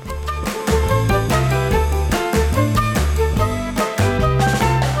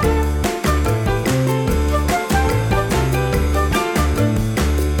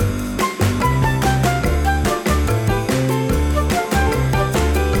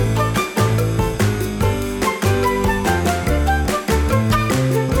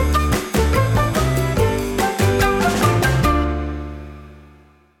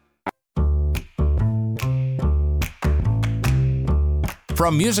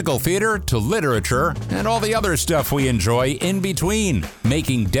 From musical theater to literature and all the other stuff we enjoy in between,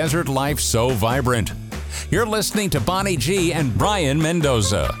 making desert life so vibrant. You're listening to Bonnie G and Brayan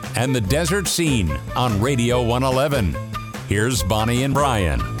Mendoza and the Desert Scene on Radio 111. Here's Bonnie and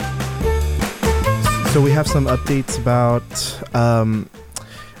Brayan. So we have some updates about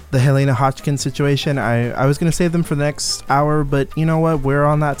the Helena Hodgkin situation. I was going to save them for the next hour, but you know what? We're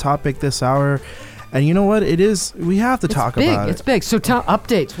on that topic this hour. And you know what? We have to talk about it. It's big. So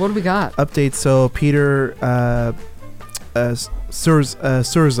updates. What do we got? Updates. So Peter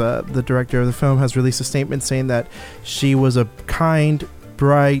Surza, the director of the film, has released a statement saying that she was a kind,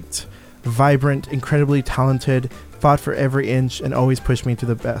 bright, vibrant, incredibly talented, fought for every inch, and always pushed me to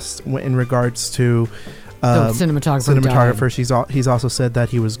the best. In regards to cinematographer, he's also said that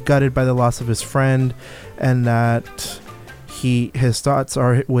he was gutted by the loss of his friend, and that his thoughts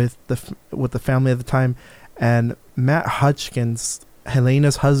are with the family at the time. And Matt Hodgkins,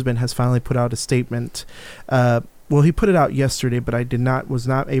 Helena's husband, has finally put out a statement. Well, he put it out yesterday, but I was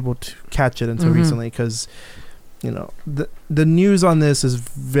not able to catch it until recently because, the news on this is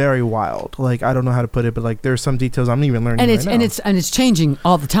very wild. Like, I don't know how to put it, but like there's some details I'm even learning right now. And it's changing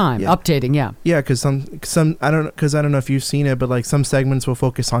all the time, updating. Yeah, because some I don't know if you've seen it, but like some segments will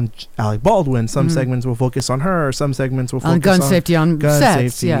focus on Alec Baldwin, some segments will focus on her, some segments will focus on gun safety on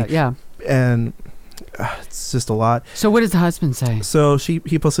sets. Safety. Yeah, and it's just a lot. So what does the husband say? So he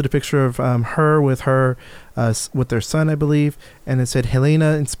posted a picture of her with their son, I believe, and it said,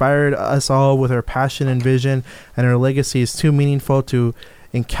 "Helena inspired us all with her passion and vision, and her legacy is too meaningful to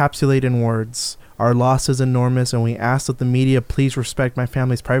encapsulate in words. Our loss is enormous, and we ask that the media please respect my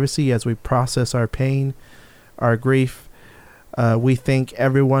family's privacy as we process our pain, our grief. We thank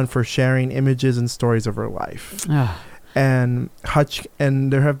everyone for sharing images and stories of her life." And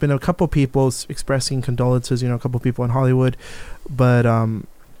there have been a couple people expressing condolences, a couple people in Hollywood, but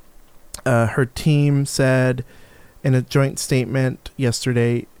her team said in a joint statement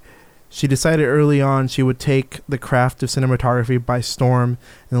yesterday, she decided early on she would take the craft of cinematography by storm.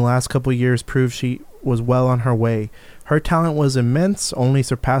 In the last couple of years proved she was well on her way. Her talent was immense, only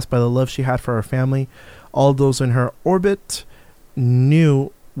surpassed by the love she had for her family. All those in her orbit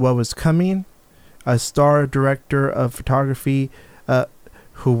knew what was coming. A star director of photography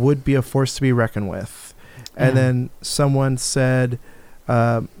who would be a force to be reckoned with. And then someone said,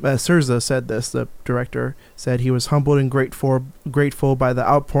 Surza said this, the director said he was humbled and grateful by the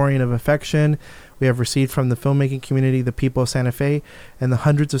outpouring of affection we have received from the filmmaking community, the people of Santa Fe, and the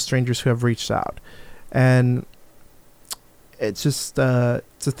hundreds of strangers who have reached out. And it's just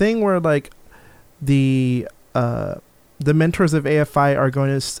it's a thing where like the mentors of AFI are going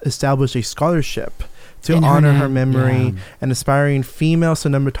to establish a scholarship to honor her memory and aspiring female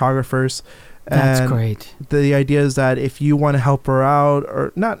cinematographers. That's great. The idea is that if you want to help her out,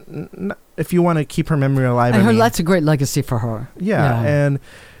 or not if you want to keep her memory alive, that's a great legacy for her. Yeah. And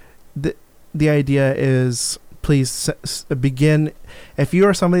the idea is, please begin. If you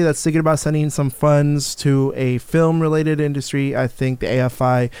are somebody that's thinking about sending some funds to a film-related industry, I think the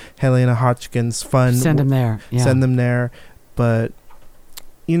AFI Helena Hodgkins Fund, send them there. Yeah. Send them there. But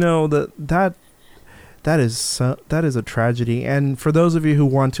that is a tragedy. And for those of you who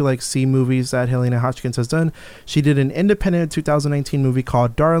want to like see movies that Helena Hodgkins has done, she did an independent 2019 movie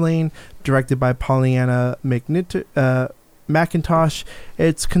called Darling, directed by Pollyanna McIntosh.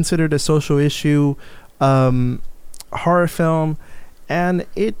 It's considered a social issue horror film, and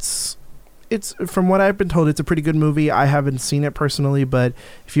it's from what I've been told, it's a pretty good movie. I haven't seen it personally, but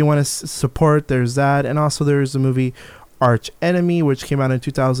if you want to support, there's that. And also there's the movie Arch Enemy, which came out in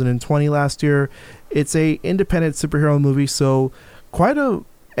 2020 last year. It's a independent superhero movie, so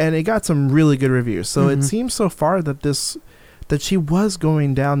and it got some really good reviews. So it seems so far that she was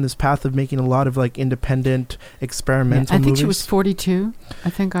going down this path of making a lot of like independent experimental movies. I think she was 42. I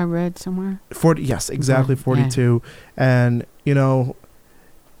think I read somewhere. 40. Yes, exactly. 42. Yeah. And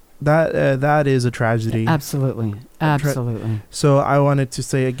that is a tragedy. Absolutely. So I wanted to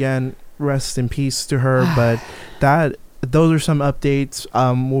say again, rest in peace to her. But those are some updates.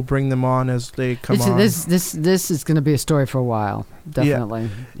 We'll bring them on as they come on. This is going to be a story for a while. Definitely.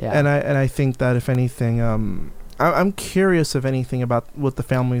 Yeah. And I think that if anything, I'm curious if anything about what the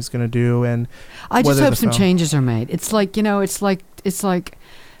family is going to do, and I just hope some changes are made. It's like it's like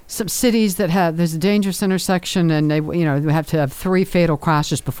some cities that there's a dangerous intersection, and they have to have 3 fatal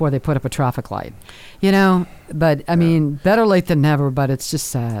crashes before they put up a traffic light. But I mean, better late than never. But it's just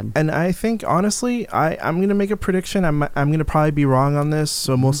sad. And I think honestly, I'm going to make a prediction. I'm going to probably be wrong on this,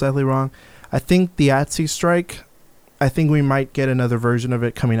 so most likely wrong. I think the ATSI strike I think we might get another version of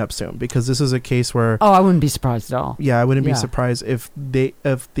it coming up soon, because this is a case where I wouldn't be surprised at all. Yeah, I wouldn't be surprised if the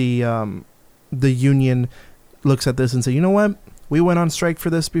union looks at this and say, you know what, we went on strike for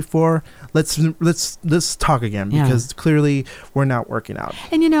this before. Let's talk again, because clearly we're not working out.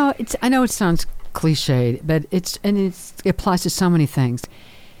 And I know it sounds cliched, but it applies to so many things.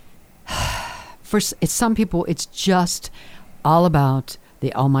 For some people, it's just all about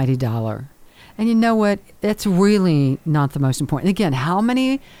the almighty dollar. And you know what? That's really not the most important. Again, how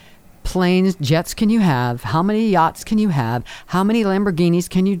many planes, jets can you have? How many yachts can you have? How many Lamborghinis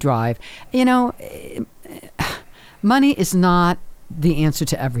can you drive? Money is not the answer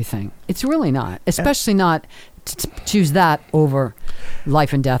to everything. It's really not, especially not to choose that over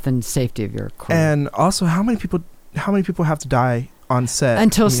life and death and safety of your crew. And also, how many people have to die on set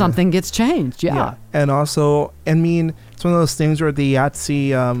until something gets changed? Yeah. And also, I mean, it's one of those things where the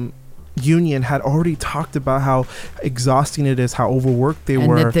Yahtzee union had already talked about how exhausting it is, how overworked they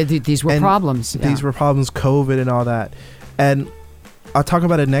were. These were problems. These were problems, COVID and all that. And I'll talk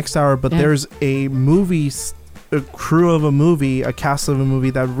about it next hour, but there's a crew of a movie, a cast of a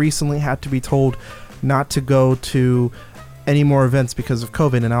movie that recently had to be told not to go to any more events because of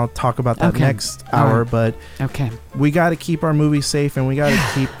COVID, and I'll talk about that next hour. But we got to keep our movies safe, and we got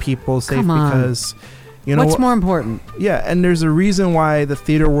to keep people safe, because what's more important? Yeah, and there's a reason why the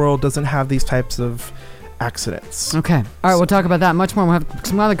theater world doesn't have these types of accidents. Okay. All right, we'll talk about that much more. We'll have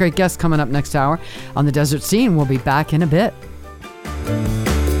some other great guests coming up next hour on the Desert Scene. We'll be back in a bit.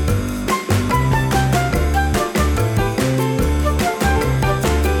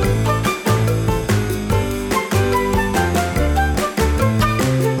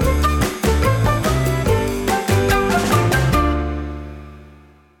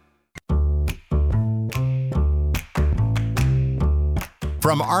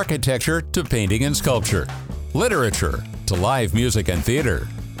 From architecture to painting and sculpture, literature to live music and theater,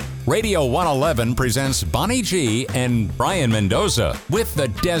 Radio 111 presents Bonnie G. and Brayan Mendoza with The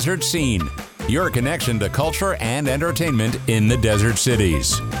Desert Scene, your connection to culture and entertainment in the desert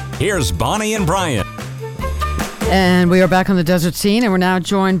cities. Here's Bonnie and Brayan. And we are back on the Desert Scene, and we're now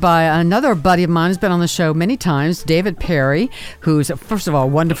joined by another buddy of mine who's been on the show many times, David Perry, who's, first of all, a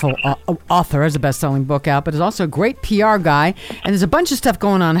wonderful author, has a best-selling book out, but is also a great PR guy, and there's a bunch of stuff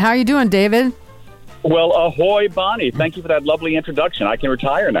going on. How are you doing, David? Well, ahoy, Bonnie. Thank you for that lovely introduction. I can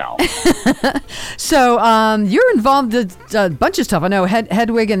retire now. So you're involved in a bunch of stuff. I know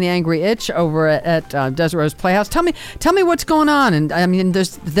Hedwig and the Angry Itch over at Desert Rose Playhouse. Tell me what's going on. And I mean,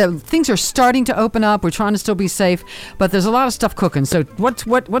 things are starting to open up. We're trying to still be safe, but there's a lot of stuff cooking. So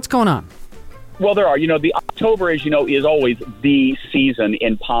what's going on? Well, there are. The October, as you know, is always the season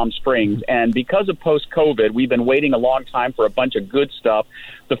in Palm Springs. And because of post-COVID, we've been waiting a long time for a bunch of good stuff.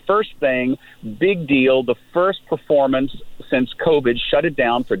 The first thing, big deal, the first performance since COVID shut it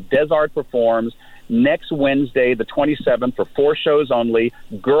down for Desart Performs next Wednesday, the 27th, for 4 shows only,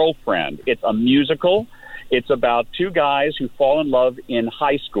 Girlfriend. It's a musical. It's about 2 guys who fall in love in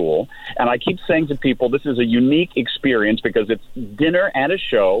high school. And I keep saying to people, this is a unique experience because it's dinner and a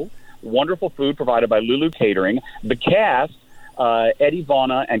show. Wonderful food provided by Lulu Catering. The cast, Eddie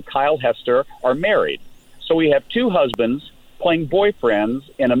Vaughna and Kyle Hester, are married. So we have 2 husbands playing boyfriends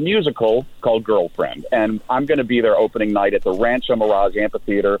in a musical called Girlfriend. And I'm going to be there opening night at the Rancho Mirage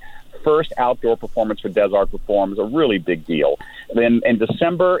Amphitheater. First outdoor performance for Desart Performs, a really big deal. Then in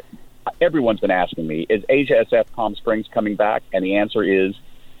December, everyone's been asking me, is Asia SF Palm Springs coming back? And the answer is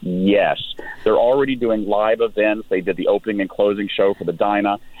yes. They're already doing live events. They did the opening and closing show for the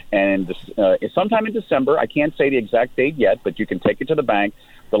Dinah. And sometime in December, I can't say the exact date yet, but you can take it to the bank.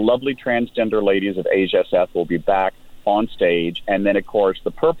 The lovely transgender ladies of Asia SF will be back on stage. And then, of course,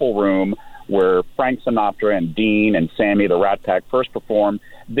 the Purple Room, where Frank Sinatra and Dean and Sammy, the Rat Pack, first performed.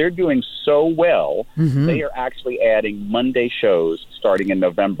 They're doing so well, They are actually adding Monday shows starting in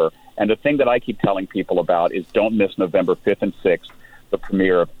November. And the thing that I keep telling people about is don't miss November 5th and 6th, the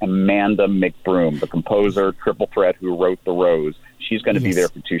premiere of Amanda McBroom, the composer, triple threat who wrote The Rose. She's going to be there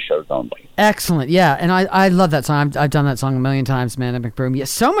for 2 shows only. Excellent. Yeah, and I love that song. I've done that song a million times, Amanda McBroom.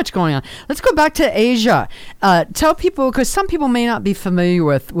 Yes, so much going on. Let's go back to Asia. Tell people, because some people may not be familiar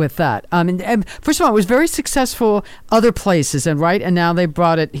with that. And first of all, it was very successful other places, and now they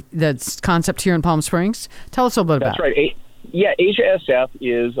brought that concept here in Palm Springs. Tell us a little bit about it. That's right. Asia SF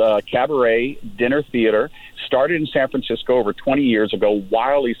is a cabaret dinner theater. Started in San Francisco over 20 years ago,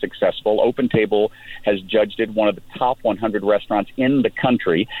 wildly successful. Open Table has judged it one of the top 100 restaurants in the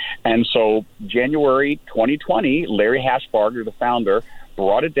country. And so January 2020, Larry Hashbarger, the founder,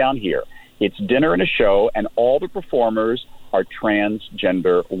 brought it down here. It's dinner and a show, and all the performers are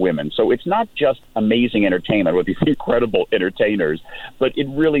transgender women. So it's not just amazing entertainment with these incredible entertainers, but it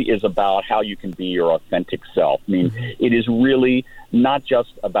really is about how you can be your authentic self. I mean, it is really not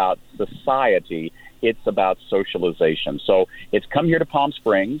just about society. It's about socialization. So it's come here to Palm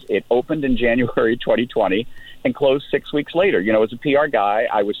Springs. It opened in January 2020 and closed 6 weeks later. You know, as a PR guy,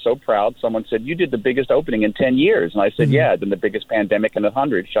 I was so proud. Someone said, "You did the biggest opening in 10 years." And I said, "Yeah, then the biggest pandemic in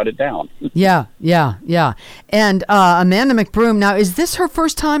 100 shut it down." Yeah. And Amanda McBroom, now, is this her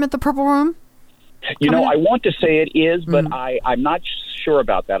first time at the Purple Room? You know, I want to say it is, but I'm not sure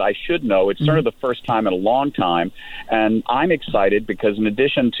about that. I should know. It's sort of the first time in a long time. And I'm excited because in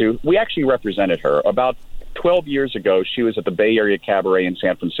addition to, we actually represented her. About 12 years ago, she was at the Bay Area Cabaret in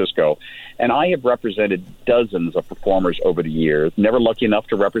San Francisco. And I have represented dozens of performers over the years. Never lucky enough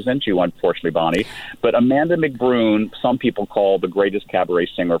to represent you, unfortunately, Bonnie. But Amanda McBroom, some people call the greatest cabaret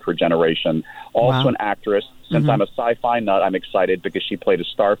singer of her generation. Also an actress. Since I'm a sci-fi nut, I'm excited because she played a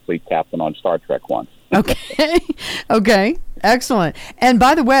Starfleet captain on Star Trek once. Okay. Excellent. And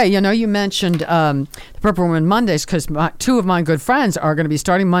by the way, you know, you mentioned the Purple Room Mondays because two of my good friends are going to be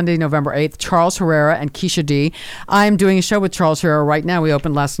starting Monday, November 8th, Charles Herrera and Keisha D. I'm doing a show with Charles Herrera right now. We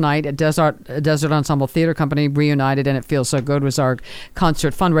opened last night at Desert Ensemble Theater Company, Reunited, and It Feels So Good was our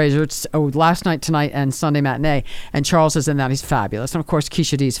concert fundraiser. It's last night, tonight, and Sunday matinee. And Charles is in that. He's fabulous. And, of course,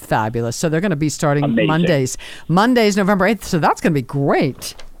 Keisha D is fabulous. So they're going to be starting Mondays, November 8th. So that's going to be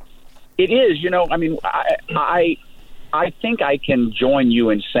great. It is. You know, I mean, I think I can join you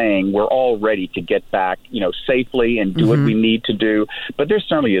in saying we're all ready to get back, you know, safely and do what we need to do. But there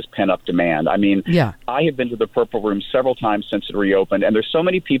certainly is pent-up demand. I mean, I have been to the Purple Room several times since it reopened, and there's so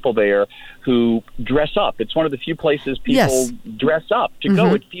many people there who dress up. It's one of the few places people dress up to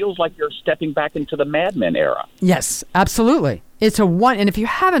go. It feels like you're stepping back into the Mad Men era. Yes, absolutely. It's a one, and if you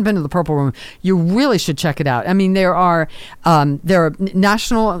haven't been to the Purple Room, you really should check it out. I mean, there are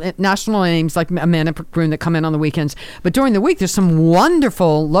national names like Amanda McBroom that come in on the weekends, but during the week there's some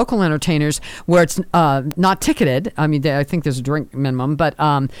wonderful local entertainers where it's not ticketed. I mean, I think there's a drink minimum, but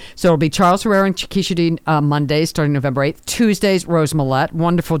so it'll be Charles Herrera and Keisha D Mondays starting November 8th. Tuesdays, Rose Millette,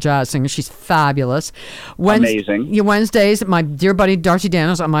 wonderful jazz singer. She's fabulous. Amazing. Wednesdays, my dear buddy Darcy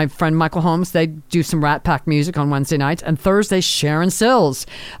Daniels and my friend Michael Holmes, they do some Rat Pack music on Wednesday nights, and Thursdays, Sharon Sills,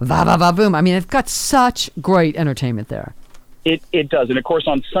 Va Va Va Boom. I mean, they've got such great entertainment there. It does. And, of course,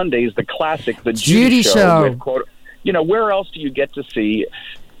 on Sundays, the classic, the Judy Show. With, you know, where else do you get to see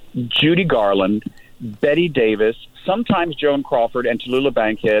Judy Garland, Betty Davis, sometimes Joan Crawford, and Tallulah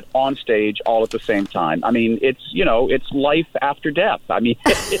Bankhead on stage all at the same time? I mean, it's, you know, it's life after death. I mean,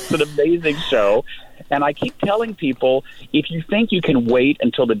 it's an amazing show. And I keep telling people, if you think you can wait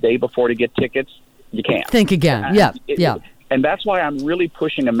until the day before to get tickets, you can't. Think again. Yeah. And that's why I'm really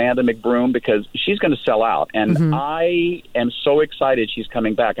pushing Amanda McBroom, because she's going to sell out. And I am so excited she's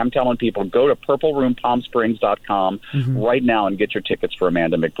coming back. I'm telling people, go to purpleroompalmsprings.com right now and get your tickets for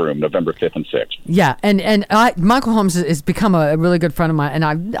Amanda McBroom, November 5th and 6th. Yeah, and Michael Holmes has become a really good friend of mine. And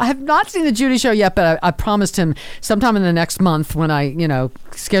I have not seen the Judy Show yet, but I promised him sometime in the next month when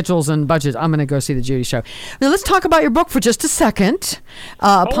schedules and budgets, I'm going to go see the Judy Show. Now, let's talk about your book for just a second.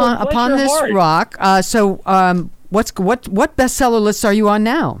 Upon This Rock. What bestseller lists are you on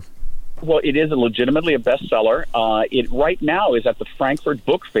now? Well, it is legitimately a bestseller. It right now is at the Frankfurt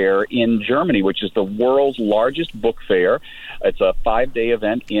Book Fair in Germany, which is the world's largest book fair. It's a 5-day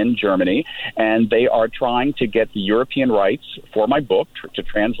event in Germany, and they are trying to get the European rights for my book to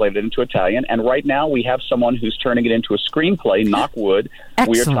translate it into Italian. And right now we have someone who's turning it into a screenplay, knock wood. Excellent.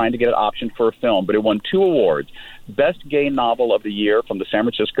 We are trying to get an option for a film, but it won 2 awards. Best Gay Novel of the Year from the San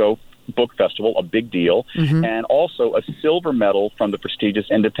Francisco Book Festival, a big deal, and also a silver medal from the prestigious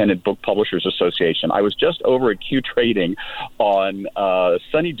Independent Book Publishers Association. I was just over at Q Trading on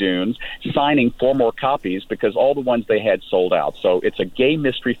Sunny Dunes signing 4 more copies because all the ones they had sold out. So it's a gay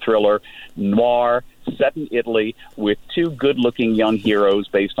mystery thriller, noir, set in Italy with 2 good-looking young heroes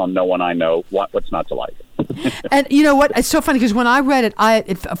based on No One I Know. What's not to like? And you know what? It's so funny because when I read it,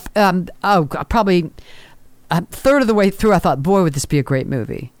 probably a third of the way through, I thought, boy, would this be a great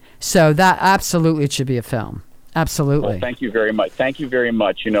movie. So that absolutely it should be a film. Absolutely. Well, thank you very much. Thank you very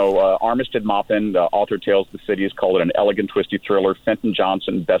much. You know, Armistead Maupin, the author of Tales of the City, has called it an elegant, twisty thriller. Fenton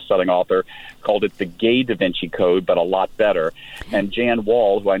Johnson, best-selling author, called it the gay Da Vinci Code, but a lot better. And Jan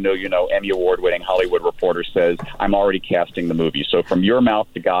Wall, who I know you know, Emmy Award-winning Hollywood reporter, says, I'm already casting the movie. So from your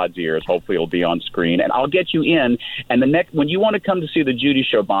mouth to God's ears, hopefully it'll be on screen. And I'll get you in. And when you want to come to see the Judy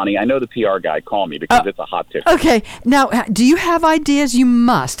Show, Bonnie, I know the PR guy, call me because it's a hot ticket. Okay. Now, do you have ideas? You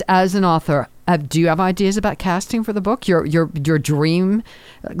must, as an author. Do you have ideas about casting for the book? Your dream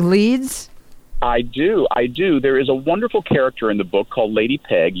leads? I do. There is a wonderful character in the book called Lady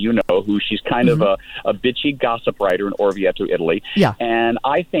Peg, who she's kind of a bitchy gossip writer in Orvieto, Italy. Yeah. And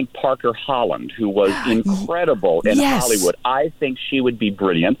I think Parker Holland, who was incredible in Hollywood, I think she would be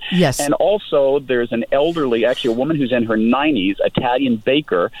brilliant. Yes. And also there's an elderly, actually a woman who's in her 90s, Italian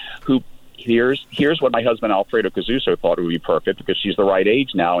baker, who here's what my husband Alfredo Cazuso thought would be perfect, because she's the right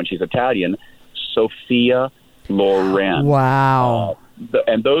age now and she's Italian, Sophia Loren. Wow.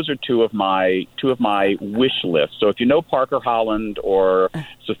 And those are two of my wish lists. So if you know Parker Holland or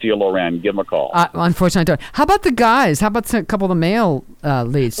Sophia Loren, give them a call. Unfortunately, I don't. How about the guys? How about a couple of the male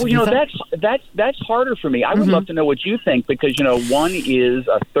leads? Well, that's harder for me. I would love to know what you think, because one is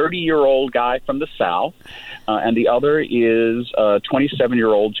a 30-year-old guy from the South, and the other is a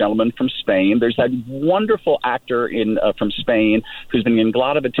 27-year-old gentleman from Spain. There's that wonderful actor from Spain who's been getting a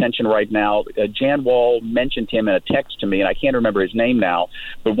lot of attention right now. Jan Wall mentioned him in a text to me, and I can't remember his name now,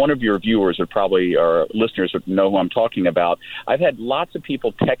 but one of your viewers or listeners would know who I'm talking about. I've had lots of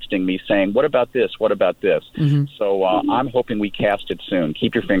people texting me saying, what about this? What about this? So I'm hoping we cast it soon.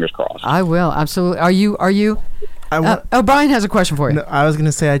 Keep your fingers crossed. I will, absolutely. Are you? Brian has a question for you. No, I was going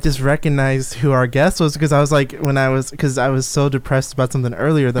to say I just recognized who our guest was, because I was like, because I was so depressed about something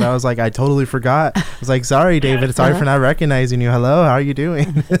earlier that I was like, I totally forgot. I was like, sorry, David. Sorry for not recognizing you. Hello, how are you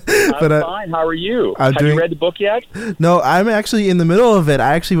doing? But, I'm fine. How are you? Have you read the book yet? No, I'm actually in the middle of it.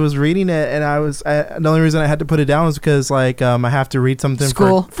 I actually was reading it, and the only reason I had to put it down was because I have to read something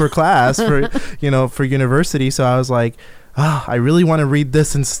for class for for university. So I was like, I really want to read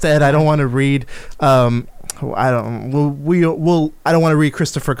this instead. I don't want to read. I don't want to read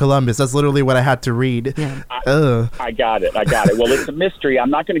Christopher Columbus. That's literally what I had to read. Yeah. I got it. Well, it's a mystery. I'm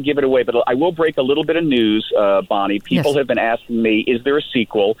not going to give it away, but I will break a little bit of news, Bonnie. People have been asking me, is there a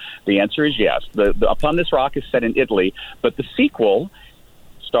sequel? The answer is yes. The Upon This Rock is set in Italy, but the sequel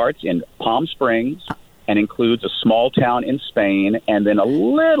starts in Palm Springs and includes a small town in Spain and then a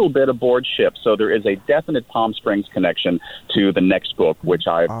little bit aboard ship. So there is a definite Palm Springs connection to the next book, which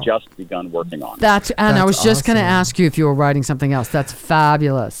I've just begun working on. I was just going to ask you if you were writing something else. That's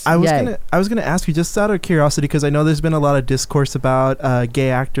fabulous. I was gonna ask you, just out of curiosity, because I know there's been a lot of discourse about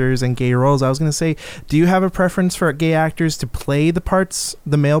gay actors and gay roles. I was gonna say, do you have a preference for gay actors to play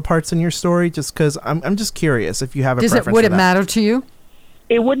the male parts in your story? Just because I'm just curious if you have a preference. Would it matter to you?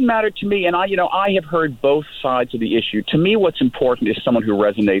 It wouldn't matter to me, and I have heard both sides of the issue. To me, what's important is someone who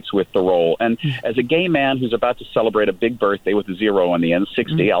resonates with the role. And as a gay man who's about to celebrate a big birthday with a 0 on the end,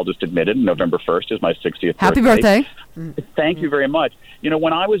 60, I'll just admit it, November 1st is my 60th Happy birthday. Thank you very much.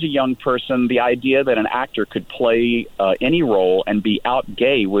 When I was a young person, the idea that an actor could play any role and be out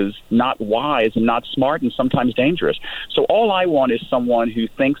gay was not wise and not smart and sometimes dangerous. So all I want is someone who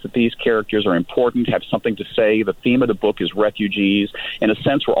thinks that these characters are important, have something to say. The theme of the book is refugees. In a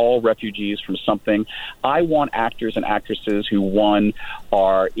sense, we're all refugees from something. I want actors and actresses who, one,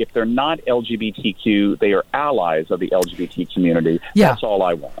 are, if they're not LGBTQ, they are allies of the LGBT community. Yeah. That's all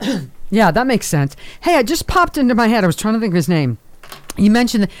I want. Yeah, that makes sense. Hey, I just popped into my head. I was trying to think of his name. You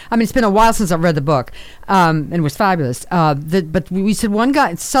mentioned, it's been a while since I've read the book, and it was fabulous. But we said one guy,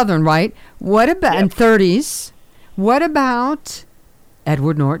 it's Southern, right? What about, in 30s, what about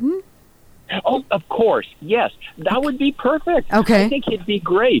Edward Norton? Oh, of course. Yes. That would be perfect. Okay. I think he'd be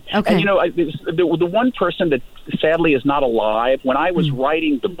great. Okay. And, the one person that sadly is not alive, when I was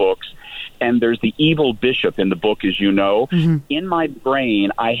writing the books, and there's the evil bishop in the book, as you know, in my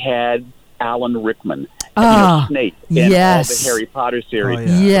brain, I had Alan Rickman, Snape, in all the Harry Potter series. Oh,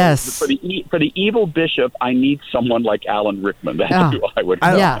 yeah. Yes. For the evil bishop, I need someone like Alan Rickman. That's who I would.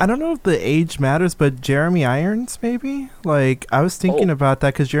 I don't know if the age matters, but Jeremy Irons, maybe. I was thinking about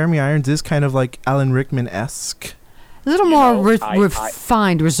that, because Jeremy Irons is kind of like Alan Rickman-esque. A little more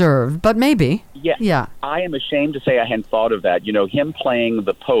refined, reserved, but maybe. Yeah. I am ashamed to say I hadn't thought of that. Him playing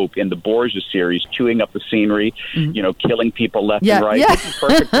the Pope in the Borgia series, chewing up the scenery, killing people left and right. This is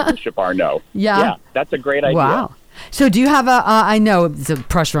perfect for Bishop Arnaud. Yeah, that's a great idea. Wow. So do you have I know it's a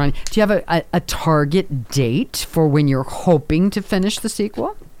pressure on you, do you have a target date for when you're hoping to finish the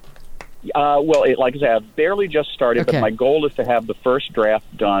sequel? Well, like I said, I've barely just started, but my goal is to have the first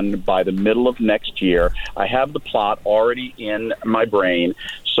draft done by the middle of next year. I have the plot already in my brain,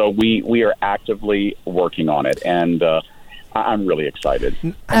 so we are actively working on it, and I'm really excited.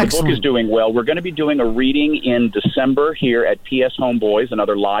 The book is doing well. We're going to be doing a reading in December here at PS Homeboys,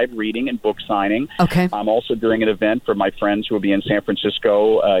 another live reading and book signing. Okay. I'm also doing an event for my friends who will be in San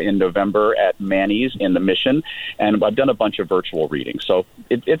Francisco in November at Manny's in the Mission, and I've done a bunch of virtual readings. So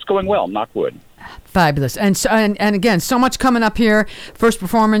it's going well, knock wood. Fabulous. And so, and again, so much coming up here. First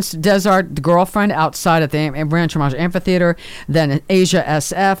performance, Desart, The Girlfriend, outside at the Rancho Maggio Amphitheater. Then Asia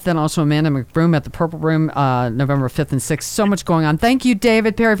SF. Then also Amanda McBroom at the Purple Room, November 5th and 6th. So much going on. Thank you,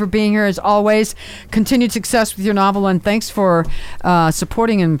 David Perry, for being here as always. Continued success with your novel, and thanks for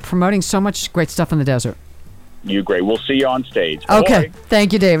supporting and promoting so much great stuff in the desert. You great. We'll see you on stage. Okay. Bye.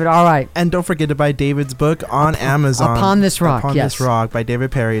 Thank you, David. All right. And don't forget to buy David's book on Amazon. Upon This Rock. Upon yes. This Rock by David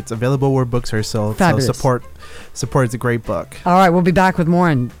Perry. It's available where books are sold. Fabulous. So support. It's a great book. All right. We'll be back with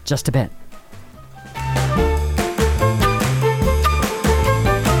more in just a bit.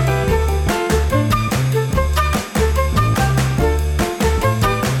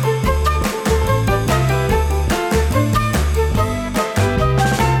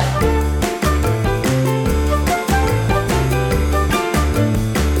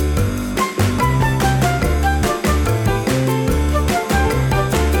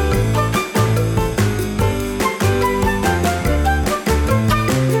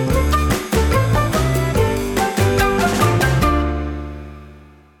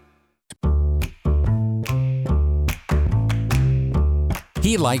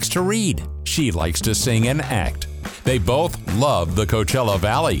 He likes to read. She likes to sing and act. They both love the Coachella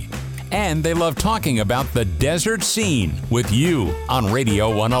Valley. And they love talking about the desert scene with you on Radio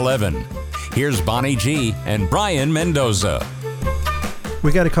 111. Here's Bonnie G. and Brayan Mendoza.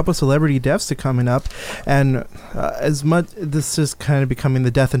 We got a couple celebrity deaths to coming up, and as much this is kind of becoming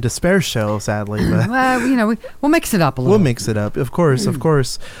the death and despair show, sadly. But Well, we'll mix it up a little. we'll mix it up, of course.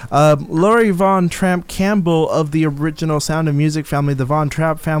 Laurie Von Trapp Campbell of the original Sound of Music family, the Von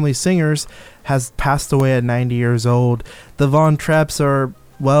Trapp family singers, has passed away at 90 years old. The Von Trapps are,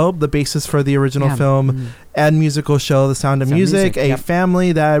 well, the basis for the original film and musical show, The Sound of Music, a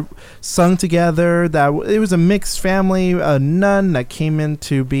family that sung together. That it was a mixed family. A nun that came in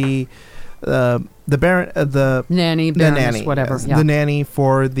to be the nanny, whatever. Yes, the nanny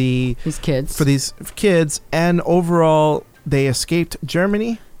for these kids, and overall they escaped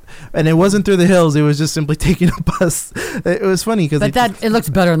Germany. And it wasn't through the hills; it was just simply taking a bus. It was funny because it looks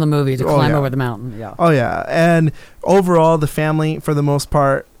better in the movie to climb over the mountain. Yeah. Oh yeah, and overall, the family, for the most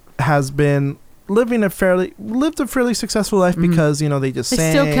part, has been lived a fairly successful life because they just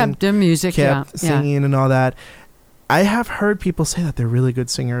sang, still kept their music, kept singing and all that. I have heard people say that they're really good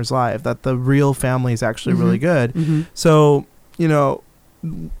singers live. That the real family is actually really good. So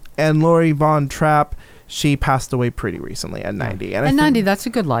and Laurie Von Trapp, she passed away pretty recently at 90. And 90, that's a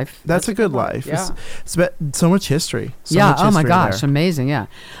good life. That's a good life. Yeah. It's so much history. Oh my gosh, amazing, yeah.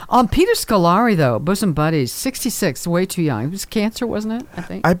 Peter Scolari, though, Bosom Buddies, 66, way too young. It was cancer, wasn't it, I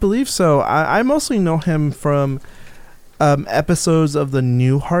think? I believe so. I mostly know him from episodes of the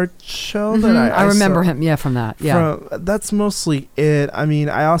Newhart show. That I remember him, from that, that's mostly it. I mean,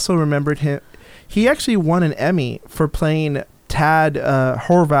 I also remembered him. He actually won an Emmy for playing Tad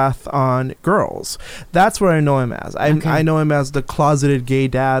Horvath on Girls. That's where I know him as. I know him as the closeted gay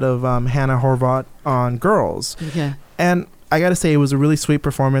dad of Hannah Horvath on Girls. Okay. And I gotta say, it was a really sweet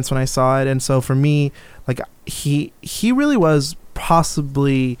performance when I saw it. And so for me, like he really was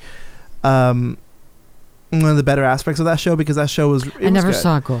possibly one of the better aspects of that show, because that show was. I never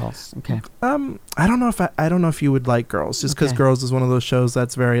saw Girls. Okay. I don't know if you would like Girls, just because Girls is one of those shows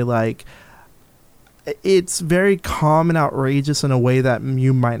that's very like. It's very calm and outrageous in a way that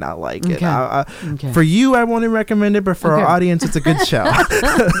you might not like it. For you, I won't recommend it, but for our audience, it's a good show.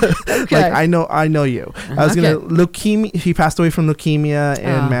 Like I know you. I was leukemia. He passed away from leukemia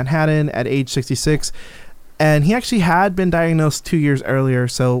in Manhattan at age 66, and he actually had been diagnosed 2 years earlier.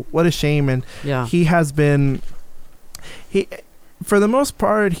 So what a shame. And he has been. For the most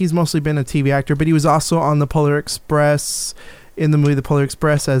part, he's mostly been a TV actor, but he was also on the Polar Express. In the movie The Polar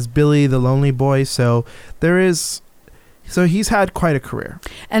Express as Billy the Lonely Boy. So he's had quite a career.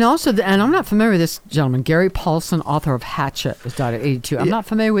 And also, and I'm not familiar with this gentleman, Gary Paulson, author of Hatchet, was died at 82. I'm not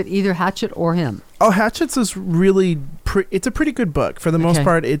familiar with either Hatchet or him. Oh, Hatchet's is really, it's a pretty good book. For the most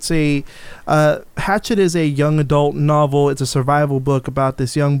part, it's Hatchet is a young adult novel. It's a survival book about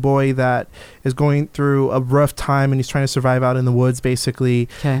this young boy that is going through a rough time, and he's trying to survive out in the woods, basically.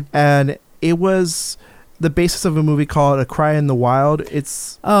 Okay. And it was the basis of a movie called A Cry in the Wild.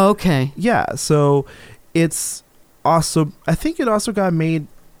 It's yeah, so it's also, I think it also got made,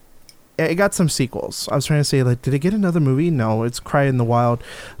 it got some sequels. I was trying to say, like, did it get another movie? No, it's Cry in the Wild.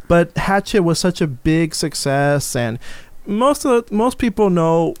 But Hatchet was such a big success, and most people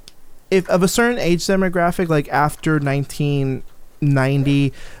know, if of a certain age demographic, like after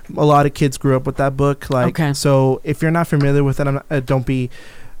 1990, a lot of kids grew up with that book. So if you're not familiar with it, don't feel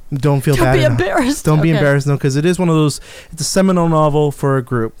bad. Don't be embarrassed. Don't be embarrassed, no, because it is one of those. It's a seminal novel for a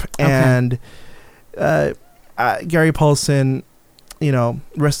group, and Gary Paulson,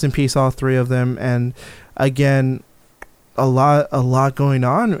 rest in peace, all three of them. And again, a lot going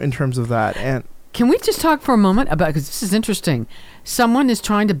on in terms of that. And can we just talk for a moment about, because this is interesting, someone is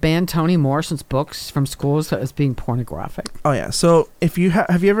trying to ban Toni Morrison's books from schools as being pornographic. Oh yeah. So if you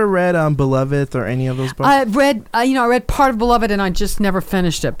have you ever read Beloved or any of those books? I read part of Beloved and I just never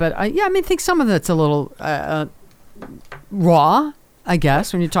finished it. But I think some of it's a little raw, I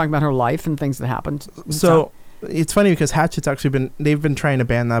guess, when you're talking about her life and things that happened. So it's funny because Hatchet's actually they've been trying to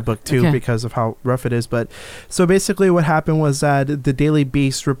ban that book too because of how rough it is. But so basically what happened was that the Daily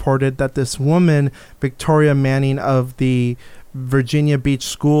Beast reported that this woman, Victoria Manning of the Virginia Beach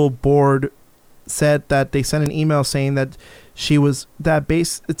School Board, said that they sent an email saying that she was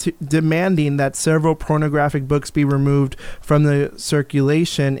demanding that several pornographic books be removed from the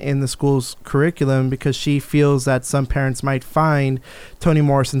circulation in the school's curriculum because she feels that some parents might find Toni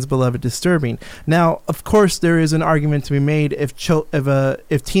Morrison's Beloved disturbing. Now, of course, there is an argument to be made if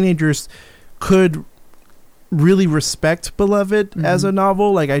teenagers could really respect Beloved as a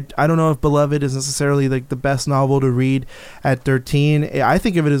novel. Like I don't know if Beloved is necessarily like the best novel to read at 13. I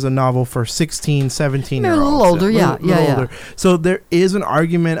think of it as a novel for 16, 17 year olds. A little older, yeah. So there is an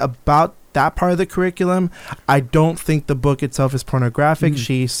argument about that part of the curriculum. I don't think the book itself is pornographic.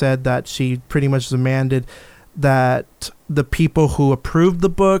 She said that she pretty much demanded that the people who approved the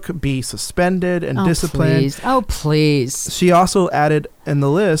book be suspended and disciplined. Please. She also added in the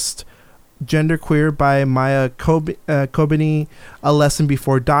list Genderqueer by Maya Kobeny, A Lesson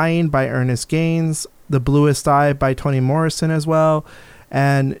Before Dying by Ernest Gaines, The Bluest Eye by Toni Morrison as well.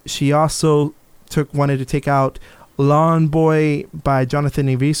 And she also wanted to take out Lawn Boy by Jonathan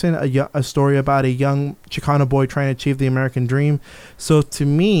Neveson, a story about a young Chicano boy trying to achieve the American dream. So to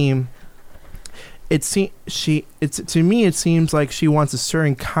me, it seems like she wants a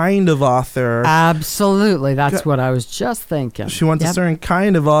certain kind of author. Absolutely. That's what I was just thinking. She wants a certain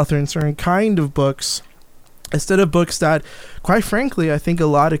kind of author and certain kind of books instead of books that, quite frankly, I think a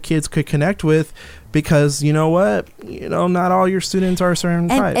lot of kids could connect with because, you know what? Not all your students are a certain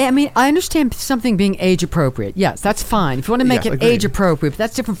type. I mean, I understand something being age appropriate. Yes, that's fine. If you want to make it age appropriate, but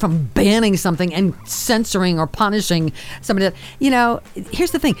that's different from banning something and censoring or punishing somebody.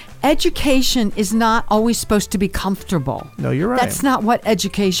 Here's the thing. Education is not always supposed to be comfortable. No, you're right. That's not what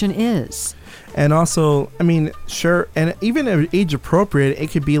education is. And also, I mean, sure, and even if age appropriate,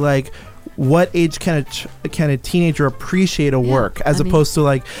 it could be like, what age can a teenager appreciate a work as opposed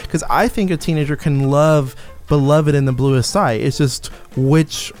to because I think a teenager can love Beloved and The Bluest Eye. It's just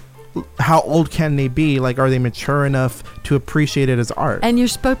how old can they be? Are they mature enough to appreciate it as art? And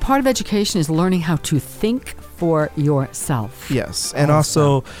part of education is learning how to think for yourself. Yes, and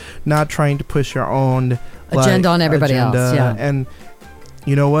also not trying to push your own agenda on everybody else. Yeah, and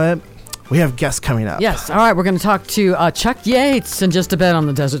you know what? We have guests coming up. Yes. All right. We're going to talk to Chuck Yates in just a bit on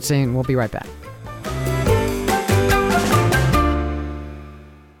the Desert Scene. We'll be right back.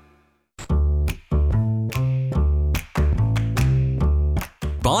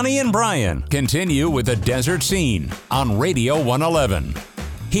 Bonnie and Brayan continue with the Desert Scene on Radio 111.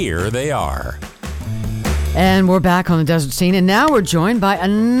 Here they are. And we're back on the Desert Scene, and now we're joined by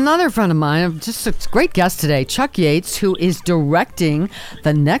another friend of mine, just a great guest today, Chuck Yates, who is directing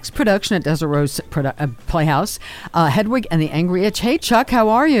the next production at Desert Rose Playhouse, Hedwig and the Angry Itch. Hey, Chuck, how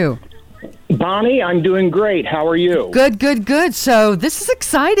are you? Bonnie, I'm doing great. How are you? Good. So this is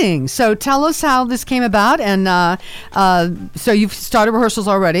exciting. So tell us how this came about, and so you've started rehearsals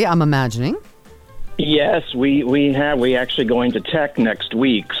already, I'm imagining. Yes, we actually going to Tech next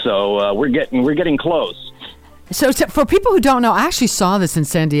week, so we're getting close. So for people who don't know, I actually saw this in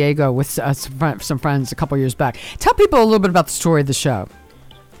San Diego with some friends a couple years back. Tell people a little bit about the story of the show.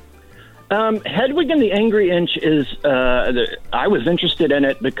 Hedwig and the Angry Inch is. I was interested in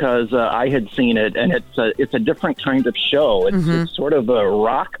it because I had seen it, and it's a different kind of show. It's sort of a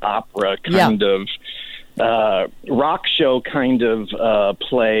rock opera kind of rock show kind of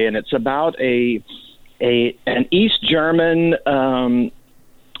play, and it's about an East German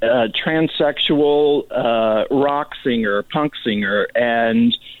transsexual rock singer, punk singer,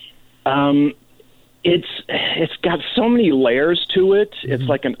 and it's got so many layers to it. It's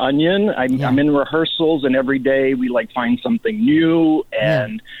like an onion. I'm in rehearsals, and every day we find something new,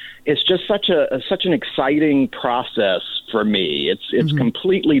 and it's just such an exciting process for me. It's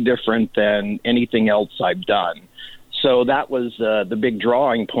completely different than anything else I've done. So that was the big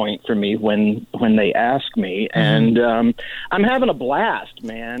drawing point for me when they asked me, and I'm having a blast,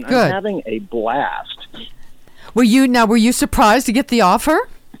 man. Good. I'm having a blast. Were you surprised to get the offer?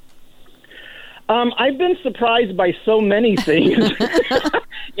 I've been surprised by so many things.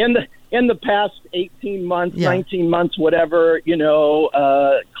 In in the past 18 months, Yeah. 19 months, whatever,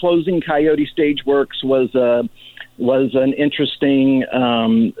 closing Coyote Stageworks was an interesting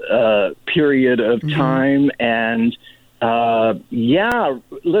period of time. And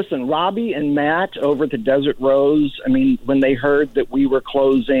listen, Robbie and Matt over at the Desert Rose, I mean, when they heard that we were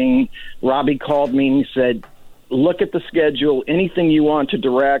closing, Robbie called me and he said, look at the schedule, anything you want to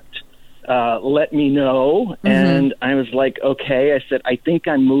direct, let me know. And I was like, okay. I said, I think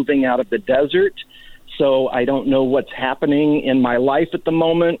I'm moving out of the desert, so I don't know what's happening in my life at the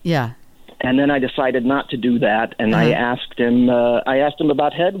moment. Yeah. And then I decided not to do that, and I asked him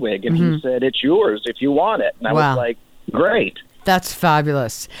about Hedwig, and he said, it's yours if you want it. And I was like, great. That's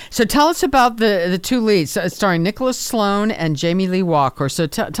fabulous. So tell us about the two leads, starring Nicholas Sloan and Jamie Lee Walker. So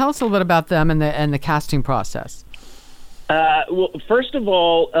tell us a little bit about them and the casting process. Well, first of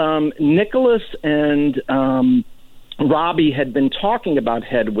all, Nicholas and Robbie had been talking about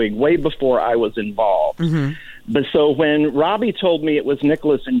Hedwig way before I was involved. But so when Robbie told me it was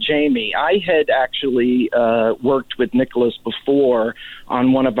Nicholas and Jamie, I had actually worked with Nicholas before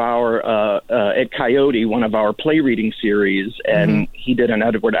on one of our, at Coyote, one of our play reading series, and he did an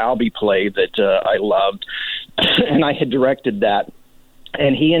Edward Albee play that I loved, and I had directed that.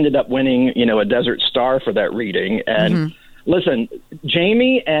 And he ended up winning, a Desert Star for that reading. And listen,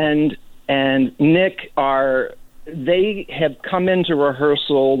 Jamie and Nick they have come into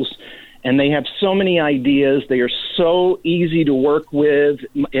rehearsals and they have so many ideas. They are so easy to work with.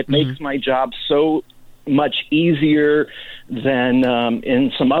 It makes my job so much easier than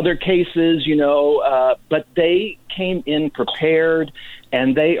in some other cases, but they came in prepared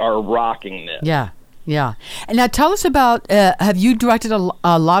and they are rocking this. Yeah. Yeah. And now tell us about, have you directed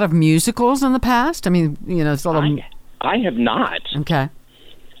a lot of musicals in the past? I mean, it's a lot of... I have not. Okay.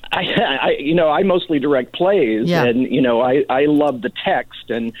 I mostly direct plays, and I love the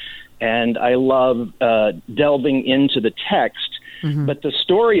text, and I love delving into the text. But the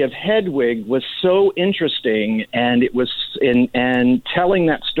story of Hedwig was so interesting, and it was and telling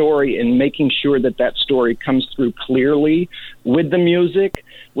that story and making sure that story comes through clearly with the music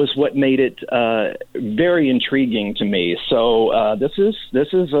was what made it very intriguing to me. So this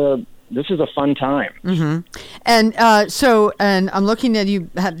is a fun time. And and I'm looking at you,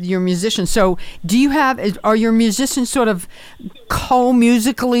 your musicians. So do you are your musicians sort of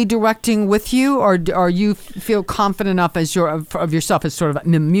co-musically directing with you, or you feel confident enough of yourself as sort of a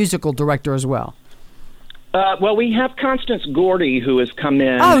musical director as well? Well, we have Constance Gordy, who has come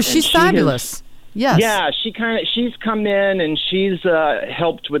in. Oh, she's fabulous. Yes. Yeah, she's come in and she's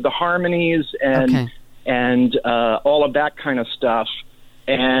helped with the harmonies and all of that kind of stuff.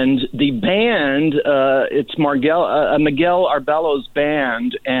 And the band, it's Miguel Arbello's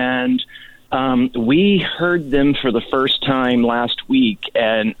band, and we heard them for the first time last week,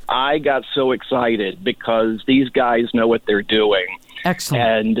 and I got so excited because these guys know what they're doing.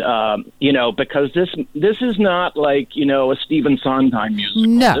 Excellent. And, because this is not like, a Stephen Sondheim musical.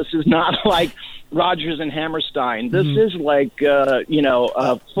 No. This is not like Rodgers and Hammerstein. This is like, a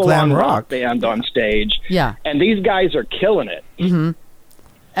full-on rock band on stage. Yeah. And these guys are killing it.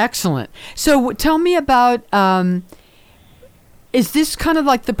 Excellent. So tell me about, is this kind of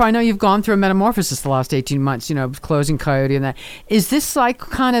like I know you've gone through a metamorphosis the last 18 months, closing Coyote and that. Is this like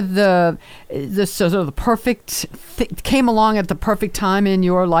kind of the sort of the perfect, came along at the perfect time in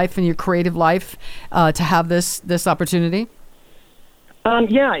your life and your creative life to have this opportunity?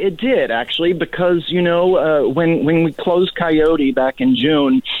 Yeah, it did actually, because, when we closed Coyote back in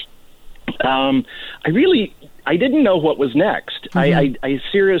June, I didn't know what was next. I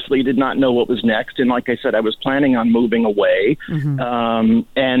seriously did not know what was next. And like I said, I was planning on moving away. And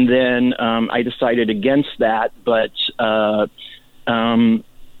then I decided against that. But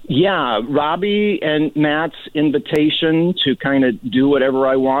Robbie and Matt's invitation to kind of do whatever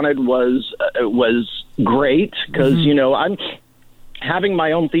I wanted was great because, I'm having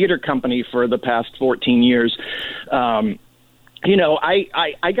my own theater company for the past 14 years. I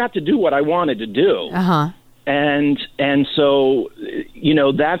got to do what I wanted to do. And so,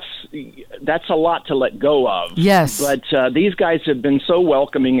 that's a lot to let go of. Yes. But these guys have been so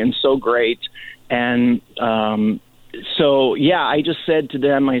welcoming and so great. And so, I just said to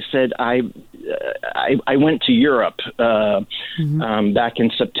them, I said, I went to Europe back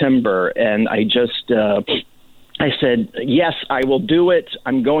in September, and I just... I said, yes, I will do it.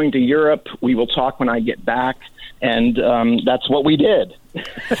 I'm going to Europe. We will talk when I get back. And that's what we did.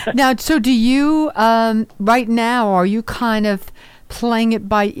 Now, so do you, right now, are you kind of playing it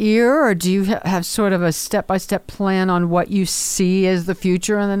by ear, or do you have sort of a step-by-step plan on what you see as the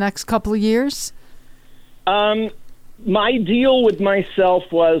future in the next couple of years? My deal with myself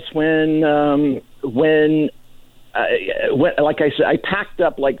was when like I said, I packed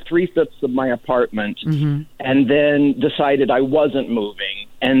up like 3/5 of my apartment and then decided I wasn't moving.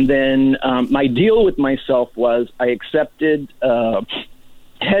 And then my deal with myself was I accepted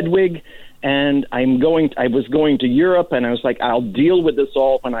Hedwig, and I was going to Europe, and I was like, I'll deal with this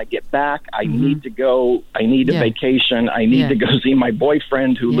all when I get back. I need to go. I need a vacation. I need to go see my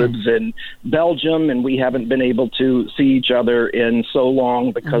boyfriend who lives in Belgium, and we haven't been able to see each other in so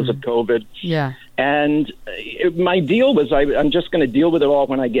long because of COVID. Yeah. And my deal was I'm just going to deal with it all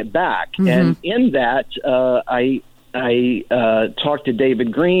when I get back. And in that, I talked to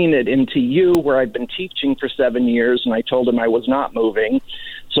David Green at MTU, where I'd been teaching for 7 years, and I told him I was not moving.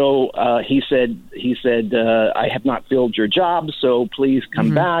 So he said, I have not filled your job, so please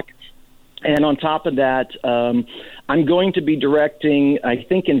come back. And on top of that, I'm going to be directing, I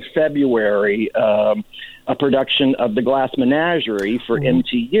think in February, a production of The Glass Menagerie for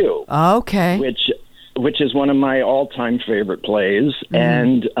MTU. Okay. Which is one of my all-time favorite plays.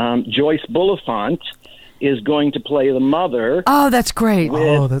 And Joyce Bulifant is going to play the mother. Oh, that's great.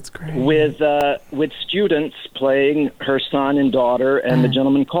 With students playing her son and daughter and the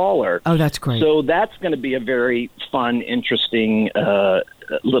gentleman caller. Oh, that's great. So that's going to be a very fun, interesting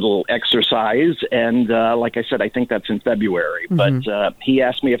little exercise. And like I said, I think that's in February. But he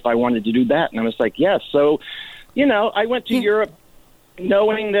asked me if I wanted to do that, and I was like, yes. So, I went to Europe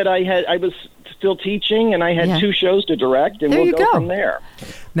knowing that I was still teaching, and I had 2 shows to direct, and we'll go from there.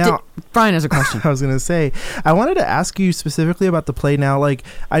 Now, Brian has a question. I was going to say, I wanted to ask you specifically about the play now. Like,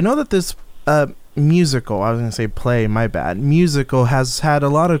 I know that this musical, I was going to say play, my bad, musical has had a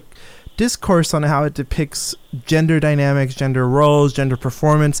lot of discourse on how it depicts gender dynamics, gender roles, gender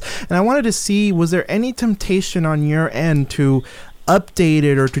performance. And I wanted to see, was there any temptation on your end to update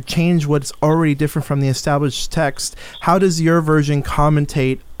it or to change what's already different from the established text? How does your version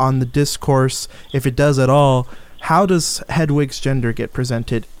commentate on the discourse, if it does at all? How does Hedwig's gender get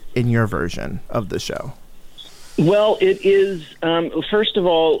presented in your version of the show? Well, it is, first of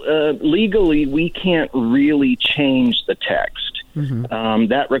all, legally, we can't really change the text.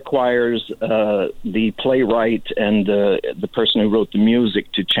 That requires the playwright and the person who wrote the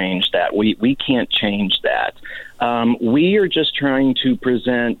music to change that. We can't change that. We are just trying to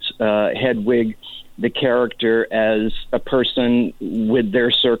present Hedwig, the character, as a person with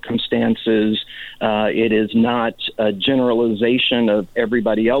their circumstances. It is not a generalization of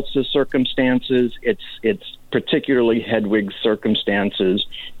everybody else's circumstances. It's particularly Hedwig's circumstances.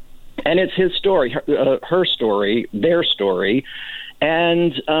 And it's his story, her story, their story.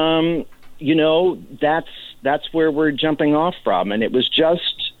 And, that's where we're jumping off from. And it was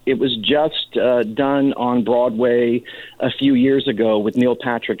just done on Broadway a few years ago with Neil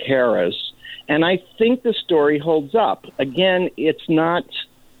Patrick Harris. And I think the story holds up. Again, it's not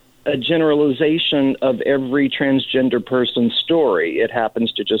a generalization of every transgender person's story. It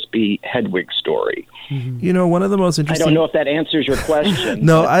happens to just be Hedwig's story. One of the most interesting... I don't know if that answers your question.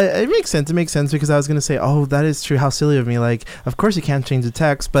 No, it makes sense. It makes sense because I was going to say, oh, that is true. How silly of me. Like, of course you can't change the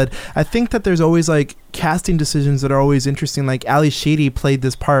text, but I think that there's always like casting decisions that are always interesting. Like Ali Sheedy played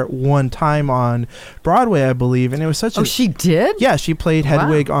this part one time on Broadway, I believe, and it was such Oh, she did? Yeah, she played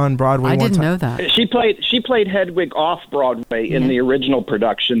Hedwig on Broadway one time. I didn't know that. She played Hedwig off Broadway in the original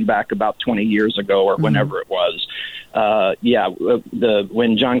production back about 20 years ago or whenever it was.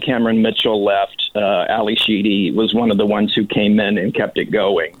 When John Cameron Mitchell left, Ali Sheedy was one of the ones who came in and kept it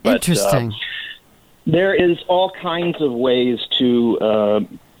going. But, interesting. There is all kinds of ways to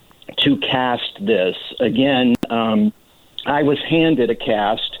cast this. Again, I was handed a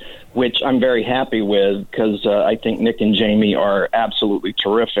cast, which I'm very happy with because I think Nick and Jamie are absolutely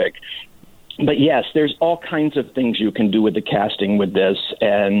terrific. But yes, there's all kinds of things you can do with the casting with this,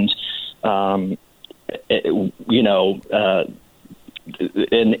 and and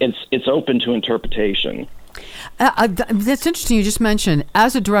it's open to interpretation. That's interesting. You just mentioned,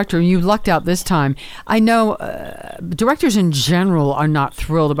 as a director, you lucked out this time. I know directors in general are not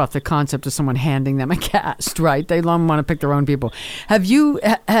thrilled about the concept of someone handing them a cast, right? They want to pick their own people. Have you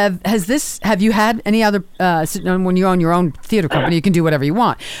had any other, when you own your own theater company, you can do whatever you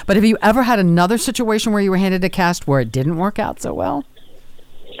want. But have you ever had another situation where you were handed a cast where it didn't work out so well?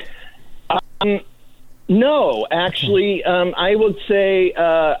 No, actually, I would say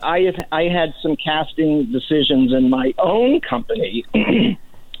I had some casting decisions in my own company.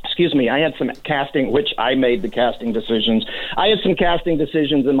 Excuse me. I had some casting, which I made the casting decisions. I had some casting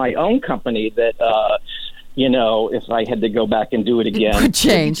decisions in my own company that, if I had to go back and do it again, it could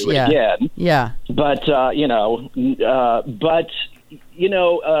change. Again. Yeah. But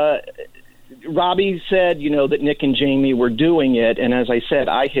Robbie said, that Nick and Jamie were doing it, and as I said,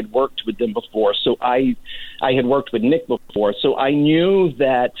 I had worked with them before, so I had worked with Nick before, so I knew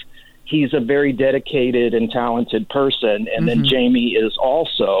that he's a very dedicated and talented person, and then Jamie is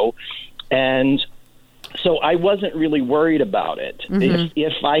also, and so I wasn't really worried about it.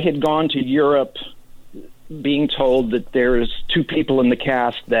 If I had gone to Europe being told that there's 2 people in the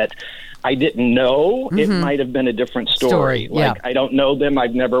cast that I didn't know, it might have been a different story. Like, I don't know them,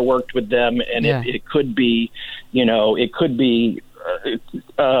 I've never worked with them, and it could be, it could be,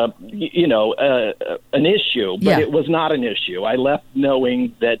 an issue, but it was not an issue. I left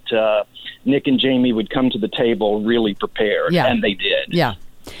knowing that Nick and Jamie would come to the table really prepared, and they did. Yeah.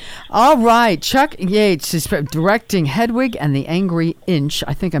 All right. Chuck Yates is directing Hedwig and the Angry Inch.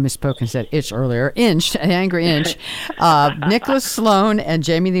 I think I misspoke and said itch earlier. Inch, the Angry Inch. Nicholas Sloan and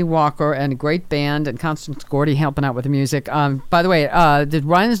Jamie Lee Walker and a great band, and Constance Gordy helping out with the music. By the way, the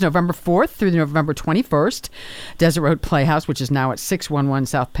run is November 4th through November 21st. Desert Road Playhouse, which is now at 611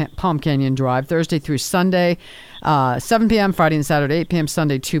 South Palm Canyon Drive, Thursday through Sunday. 7 p.m. Friday and Saturday, 8 p.m.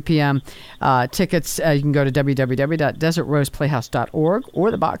 Sunday, 2 p.m. Tickets, you can go to www.desertroseplayhouse.org,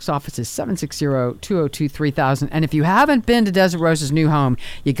 or the box office is 760-202-3000. And if you haven't been to Desert Rose's new home,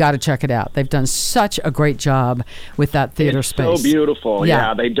 you got to check it out. They've done such a great job with that theater space. So beautiful.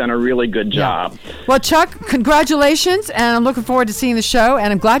 Yeah, they've done a really good job. Well, Chuck, congratulations, and I'm looking forward to seeing the show,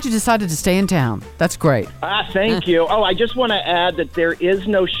 and I'm glad you decided to stay in town. That's great. Thank you. Oh, I just want to add that there is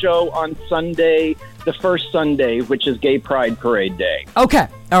no show on Sunday, the first Sunday, which is Gay Pride Parade Day. Okay.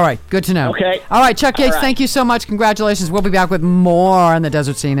 All right. Good to know. Okay. All right, Chuck Yates, thank you so much. Congratulations. We'll be back with more on the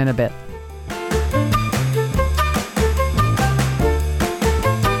desert scene in a bit.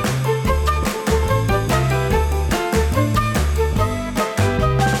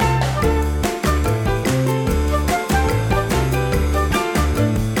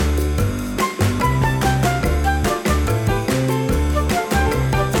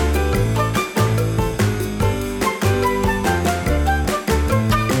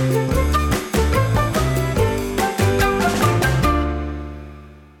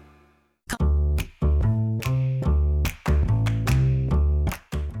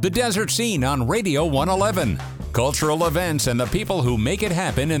 The Desert Scene on Radio 111. Cultural events and the people who make it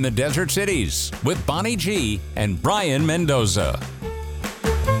happen in the desert cities with Bonnie G and Brayan Mendoza.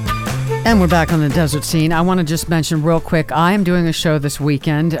 And we're back on the Desert Scene. I want to just mention real quick, I am doing a show this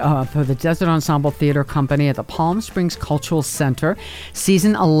weekend for the Desert Ensemble Theater Company at the Palm Springs Cultural Center.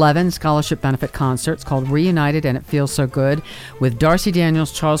 Season 11 Scholarship Benefit Concert. It's called Reunited and It Feels So Good, with Darcy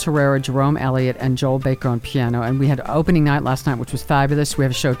Daniels, Charles Herrera, Jerome Elliott, and Joel Baker on piano. And we had opening night last night, which was fabulous. We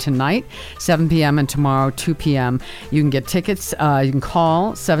have a show tonight, 7 p.m., and tomorrow, 2 p.m. You can get tickets. You can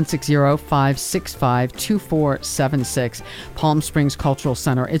call 760-565-2476, Palm Springs Cultural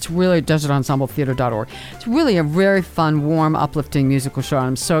Center. It's really desertensembletheater.org. It's really a very fun, warm, uplifting musical show.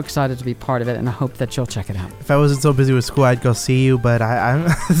 I'm so excited to be part of it, and I hope that you'll check it out. If I wasn't so busy with school, I'd go see you, but I'm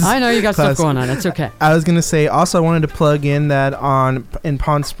I know you got stuff going on. It's okay. I was going to say, also, I wanted to plug in that in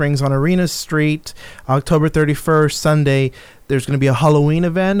Palm Springs on Arena Street, October 31st, Sunday, there's going to be a Halloween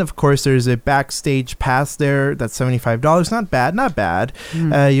event. Of course, there's a backstage pass there. That's $75. Not bad.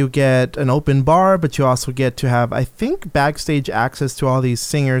 You get an open bar, but you also get to have, I think, backstage access to all these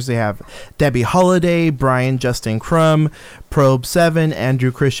singers. They have Debbie Holiday, Brian Justin Crum, Probe 7,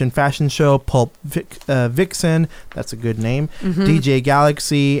 Andrew Christian Fashion Show, Pulp Vixen, that's a good name, DJ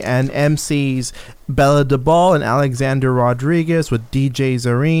Galaxy, and MCs Bella DeBall and Alexander Rodriguez with DJ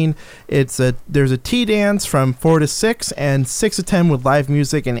Zareen. There's a tea dance from 4 to 6 and 6 to 10 with live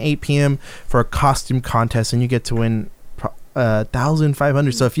music, and 8 p.m. for a costume contest, and you get to win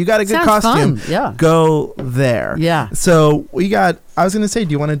 $1,500. So if you got a good costume, go there. Yeah. So I was going to say,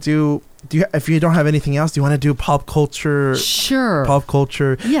 if you don't have anything else, do you want to do pop culture? Sure. Pop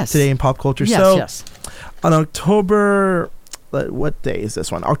culture. Yes. Today in pop culture. Yes. On October, what day is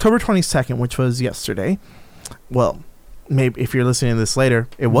this one? October 22nd, which was yesterday. Well, maybe if you're listening to this later,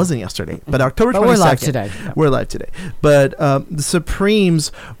 it wasn't yesterday, but October 22nd. We're live today. We're live today. But the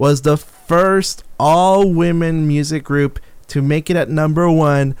Supremes was the first all-women music group to make it at number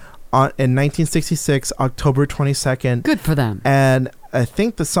 1 in 1966, October 22nd. Good for them. And I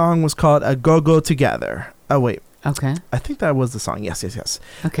think the song was called A Go-Go Together. Oh, wait. Okay. I think that was the song. Yes.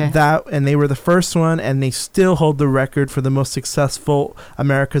 Okay. And they were the first one, and they still hold the record for the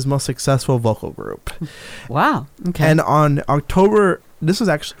America's most successful vocal group. Wow. Okay. And on October,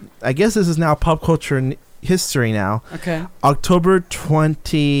 I guess this is now pop culture history now. Okay. October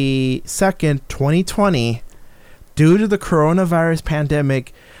 22nd, 2020, due to the coronavirus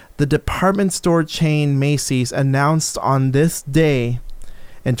pandemic, the department store chain Macy's announced on this day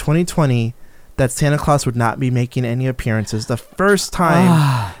in 2020 that Santa Claus would not be making any appearances. The first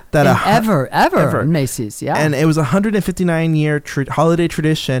time that ever in Macy's, yeah. And it was a 159-year holiday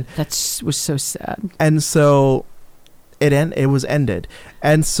tradition. That was so sad. And so it was ended.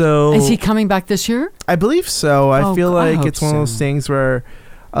 And so is he coming back this year? I believe so. I feel like it's one of those things where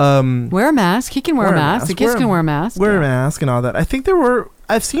wear a mask. He can wear a mask. The kids can wear a mask. Wear a mask and all that. I think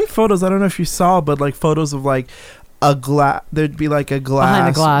I've seen photos. I don't know if you saw, but like photos of like a glass. There'd be like a glass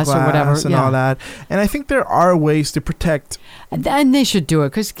behind the glass or whatever, and all that. And I think there are ways to protect. And they should do it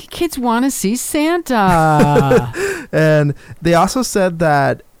because kids want to see Santa. And they also said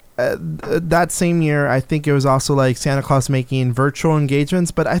that that same year, I think it was also like Santa Claus making virtual engagements.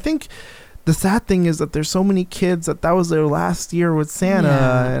 But I think the sad thing is that there's so many kids that was their last year with Santa.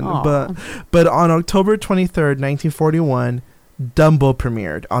 Yeah. But on October 23rd, 1941, Dumbo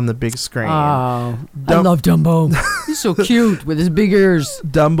premiered on the big screen. Oh, I love Dumbo. He's so cute with his big ears.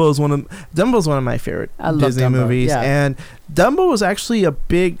 Dumbo's one of my favorite Disney movies. Yeah. And Dumbo was actually a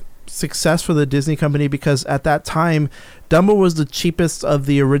big success for the Disney company because at that time, Dumbo was the cheapest of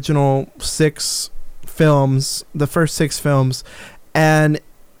the original 6 films, the first 6 films. And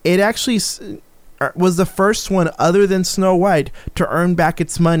it actually was the first one other than Snow White to earn back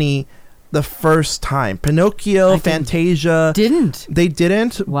its money the first time. Pinocchio, Fantasia didn't.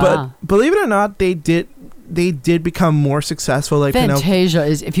 Wow. But believe it or not, they did become more successful. Like Fantasia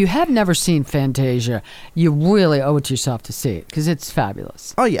is, if you have never seen Fantasia, you really owe it to yourself to see it because it's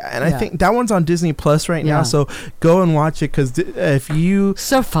fabulous. Oh yeah, and I think that one's on Disney Plus right now, so go and watch it because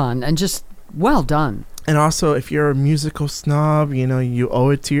so fun and just well done. And also, if you're a musical snob, you owe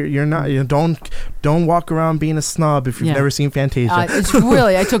it to you're not. Don't walk around being a snob if you've never seen Fantasia. It's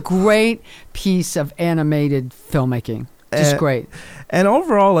a great piece of animated filmmaking. Just great. And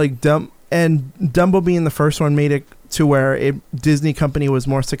overall, like Dumbo being the first one made it to where Disney company was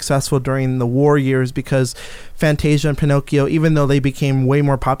more successful during the war years because Fantasia and Pinocchio, even though they became way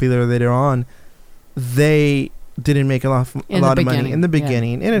more popular later on, they didn't make a lot of money in the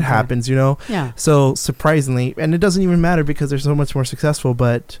beginning, and it happens, Yeah. So surprisingly, and it doesn't even matter because they're so much more successful.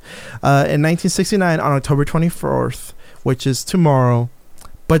 But in 1969, on October 24th, which is tomorrow,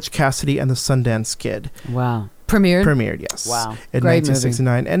 Butch Cassidy and the Sundance Kid. Wow. Premiered, yes. Wow. In Great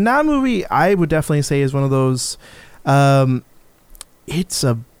 1969, movie. And that movie, I would definitely say, is one of those.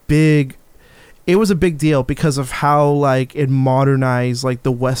 It was a big deal because of how like it modernized like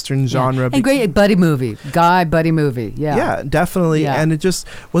the Western genre. And great buddy movie. Yeah. Yeah, definitely. Yeah. And it just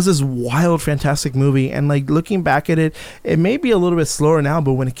was this wild, fantastic movie. And like looking back at it, it may be a little bit slower now,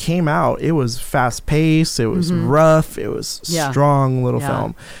 but when it came out, it was fast paced. It was rough. It was strong little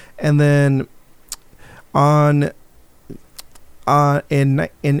film. And then in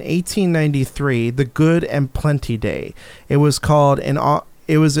 1893, the Good and Plenty Day. It was called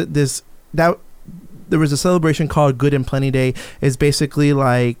there was a celebration called Good and Plenty Day. It's basically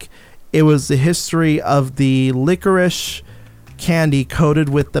like it was the history of the licorice candy coated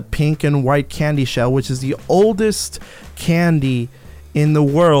with the pink and white candy shell, which is the oldest candy in the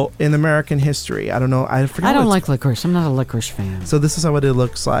world in American history. I don't know. I don't like licorice. I'm not a licorice fan. So this is what it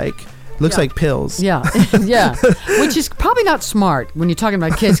looks like. Looks like pills. Yeah. Yeah. Which is probably not smart when you're talking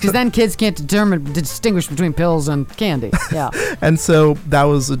about kids, because then kids can't distinguish between pills and candy. Yeah. And so that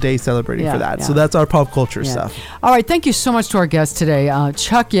was a day celebrating for that. Yeah. So that's our pop culture stuff. All right. Thank you so much to our guests today.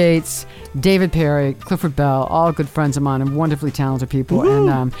 Chuck Yates, David Perry, Clifford Bell, all good friends of mine and wonderfully talented people. Woo!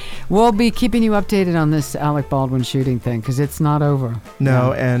 And we'll be keeping you updated on this Alec Baldwin shooting thing because it's not over.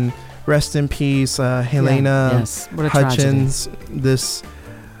 No. Yeah. And rest in peace, Helena Hutchins. Tragedy.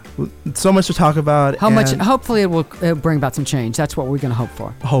 So much to talk about. Hopefully it will bring about some change. That's what we're going to hope for.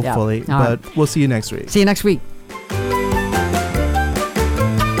 Hopefully. Yeah. But we'll see you next week. See you next week.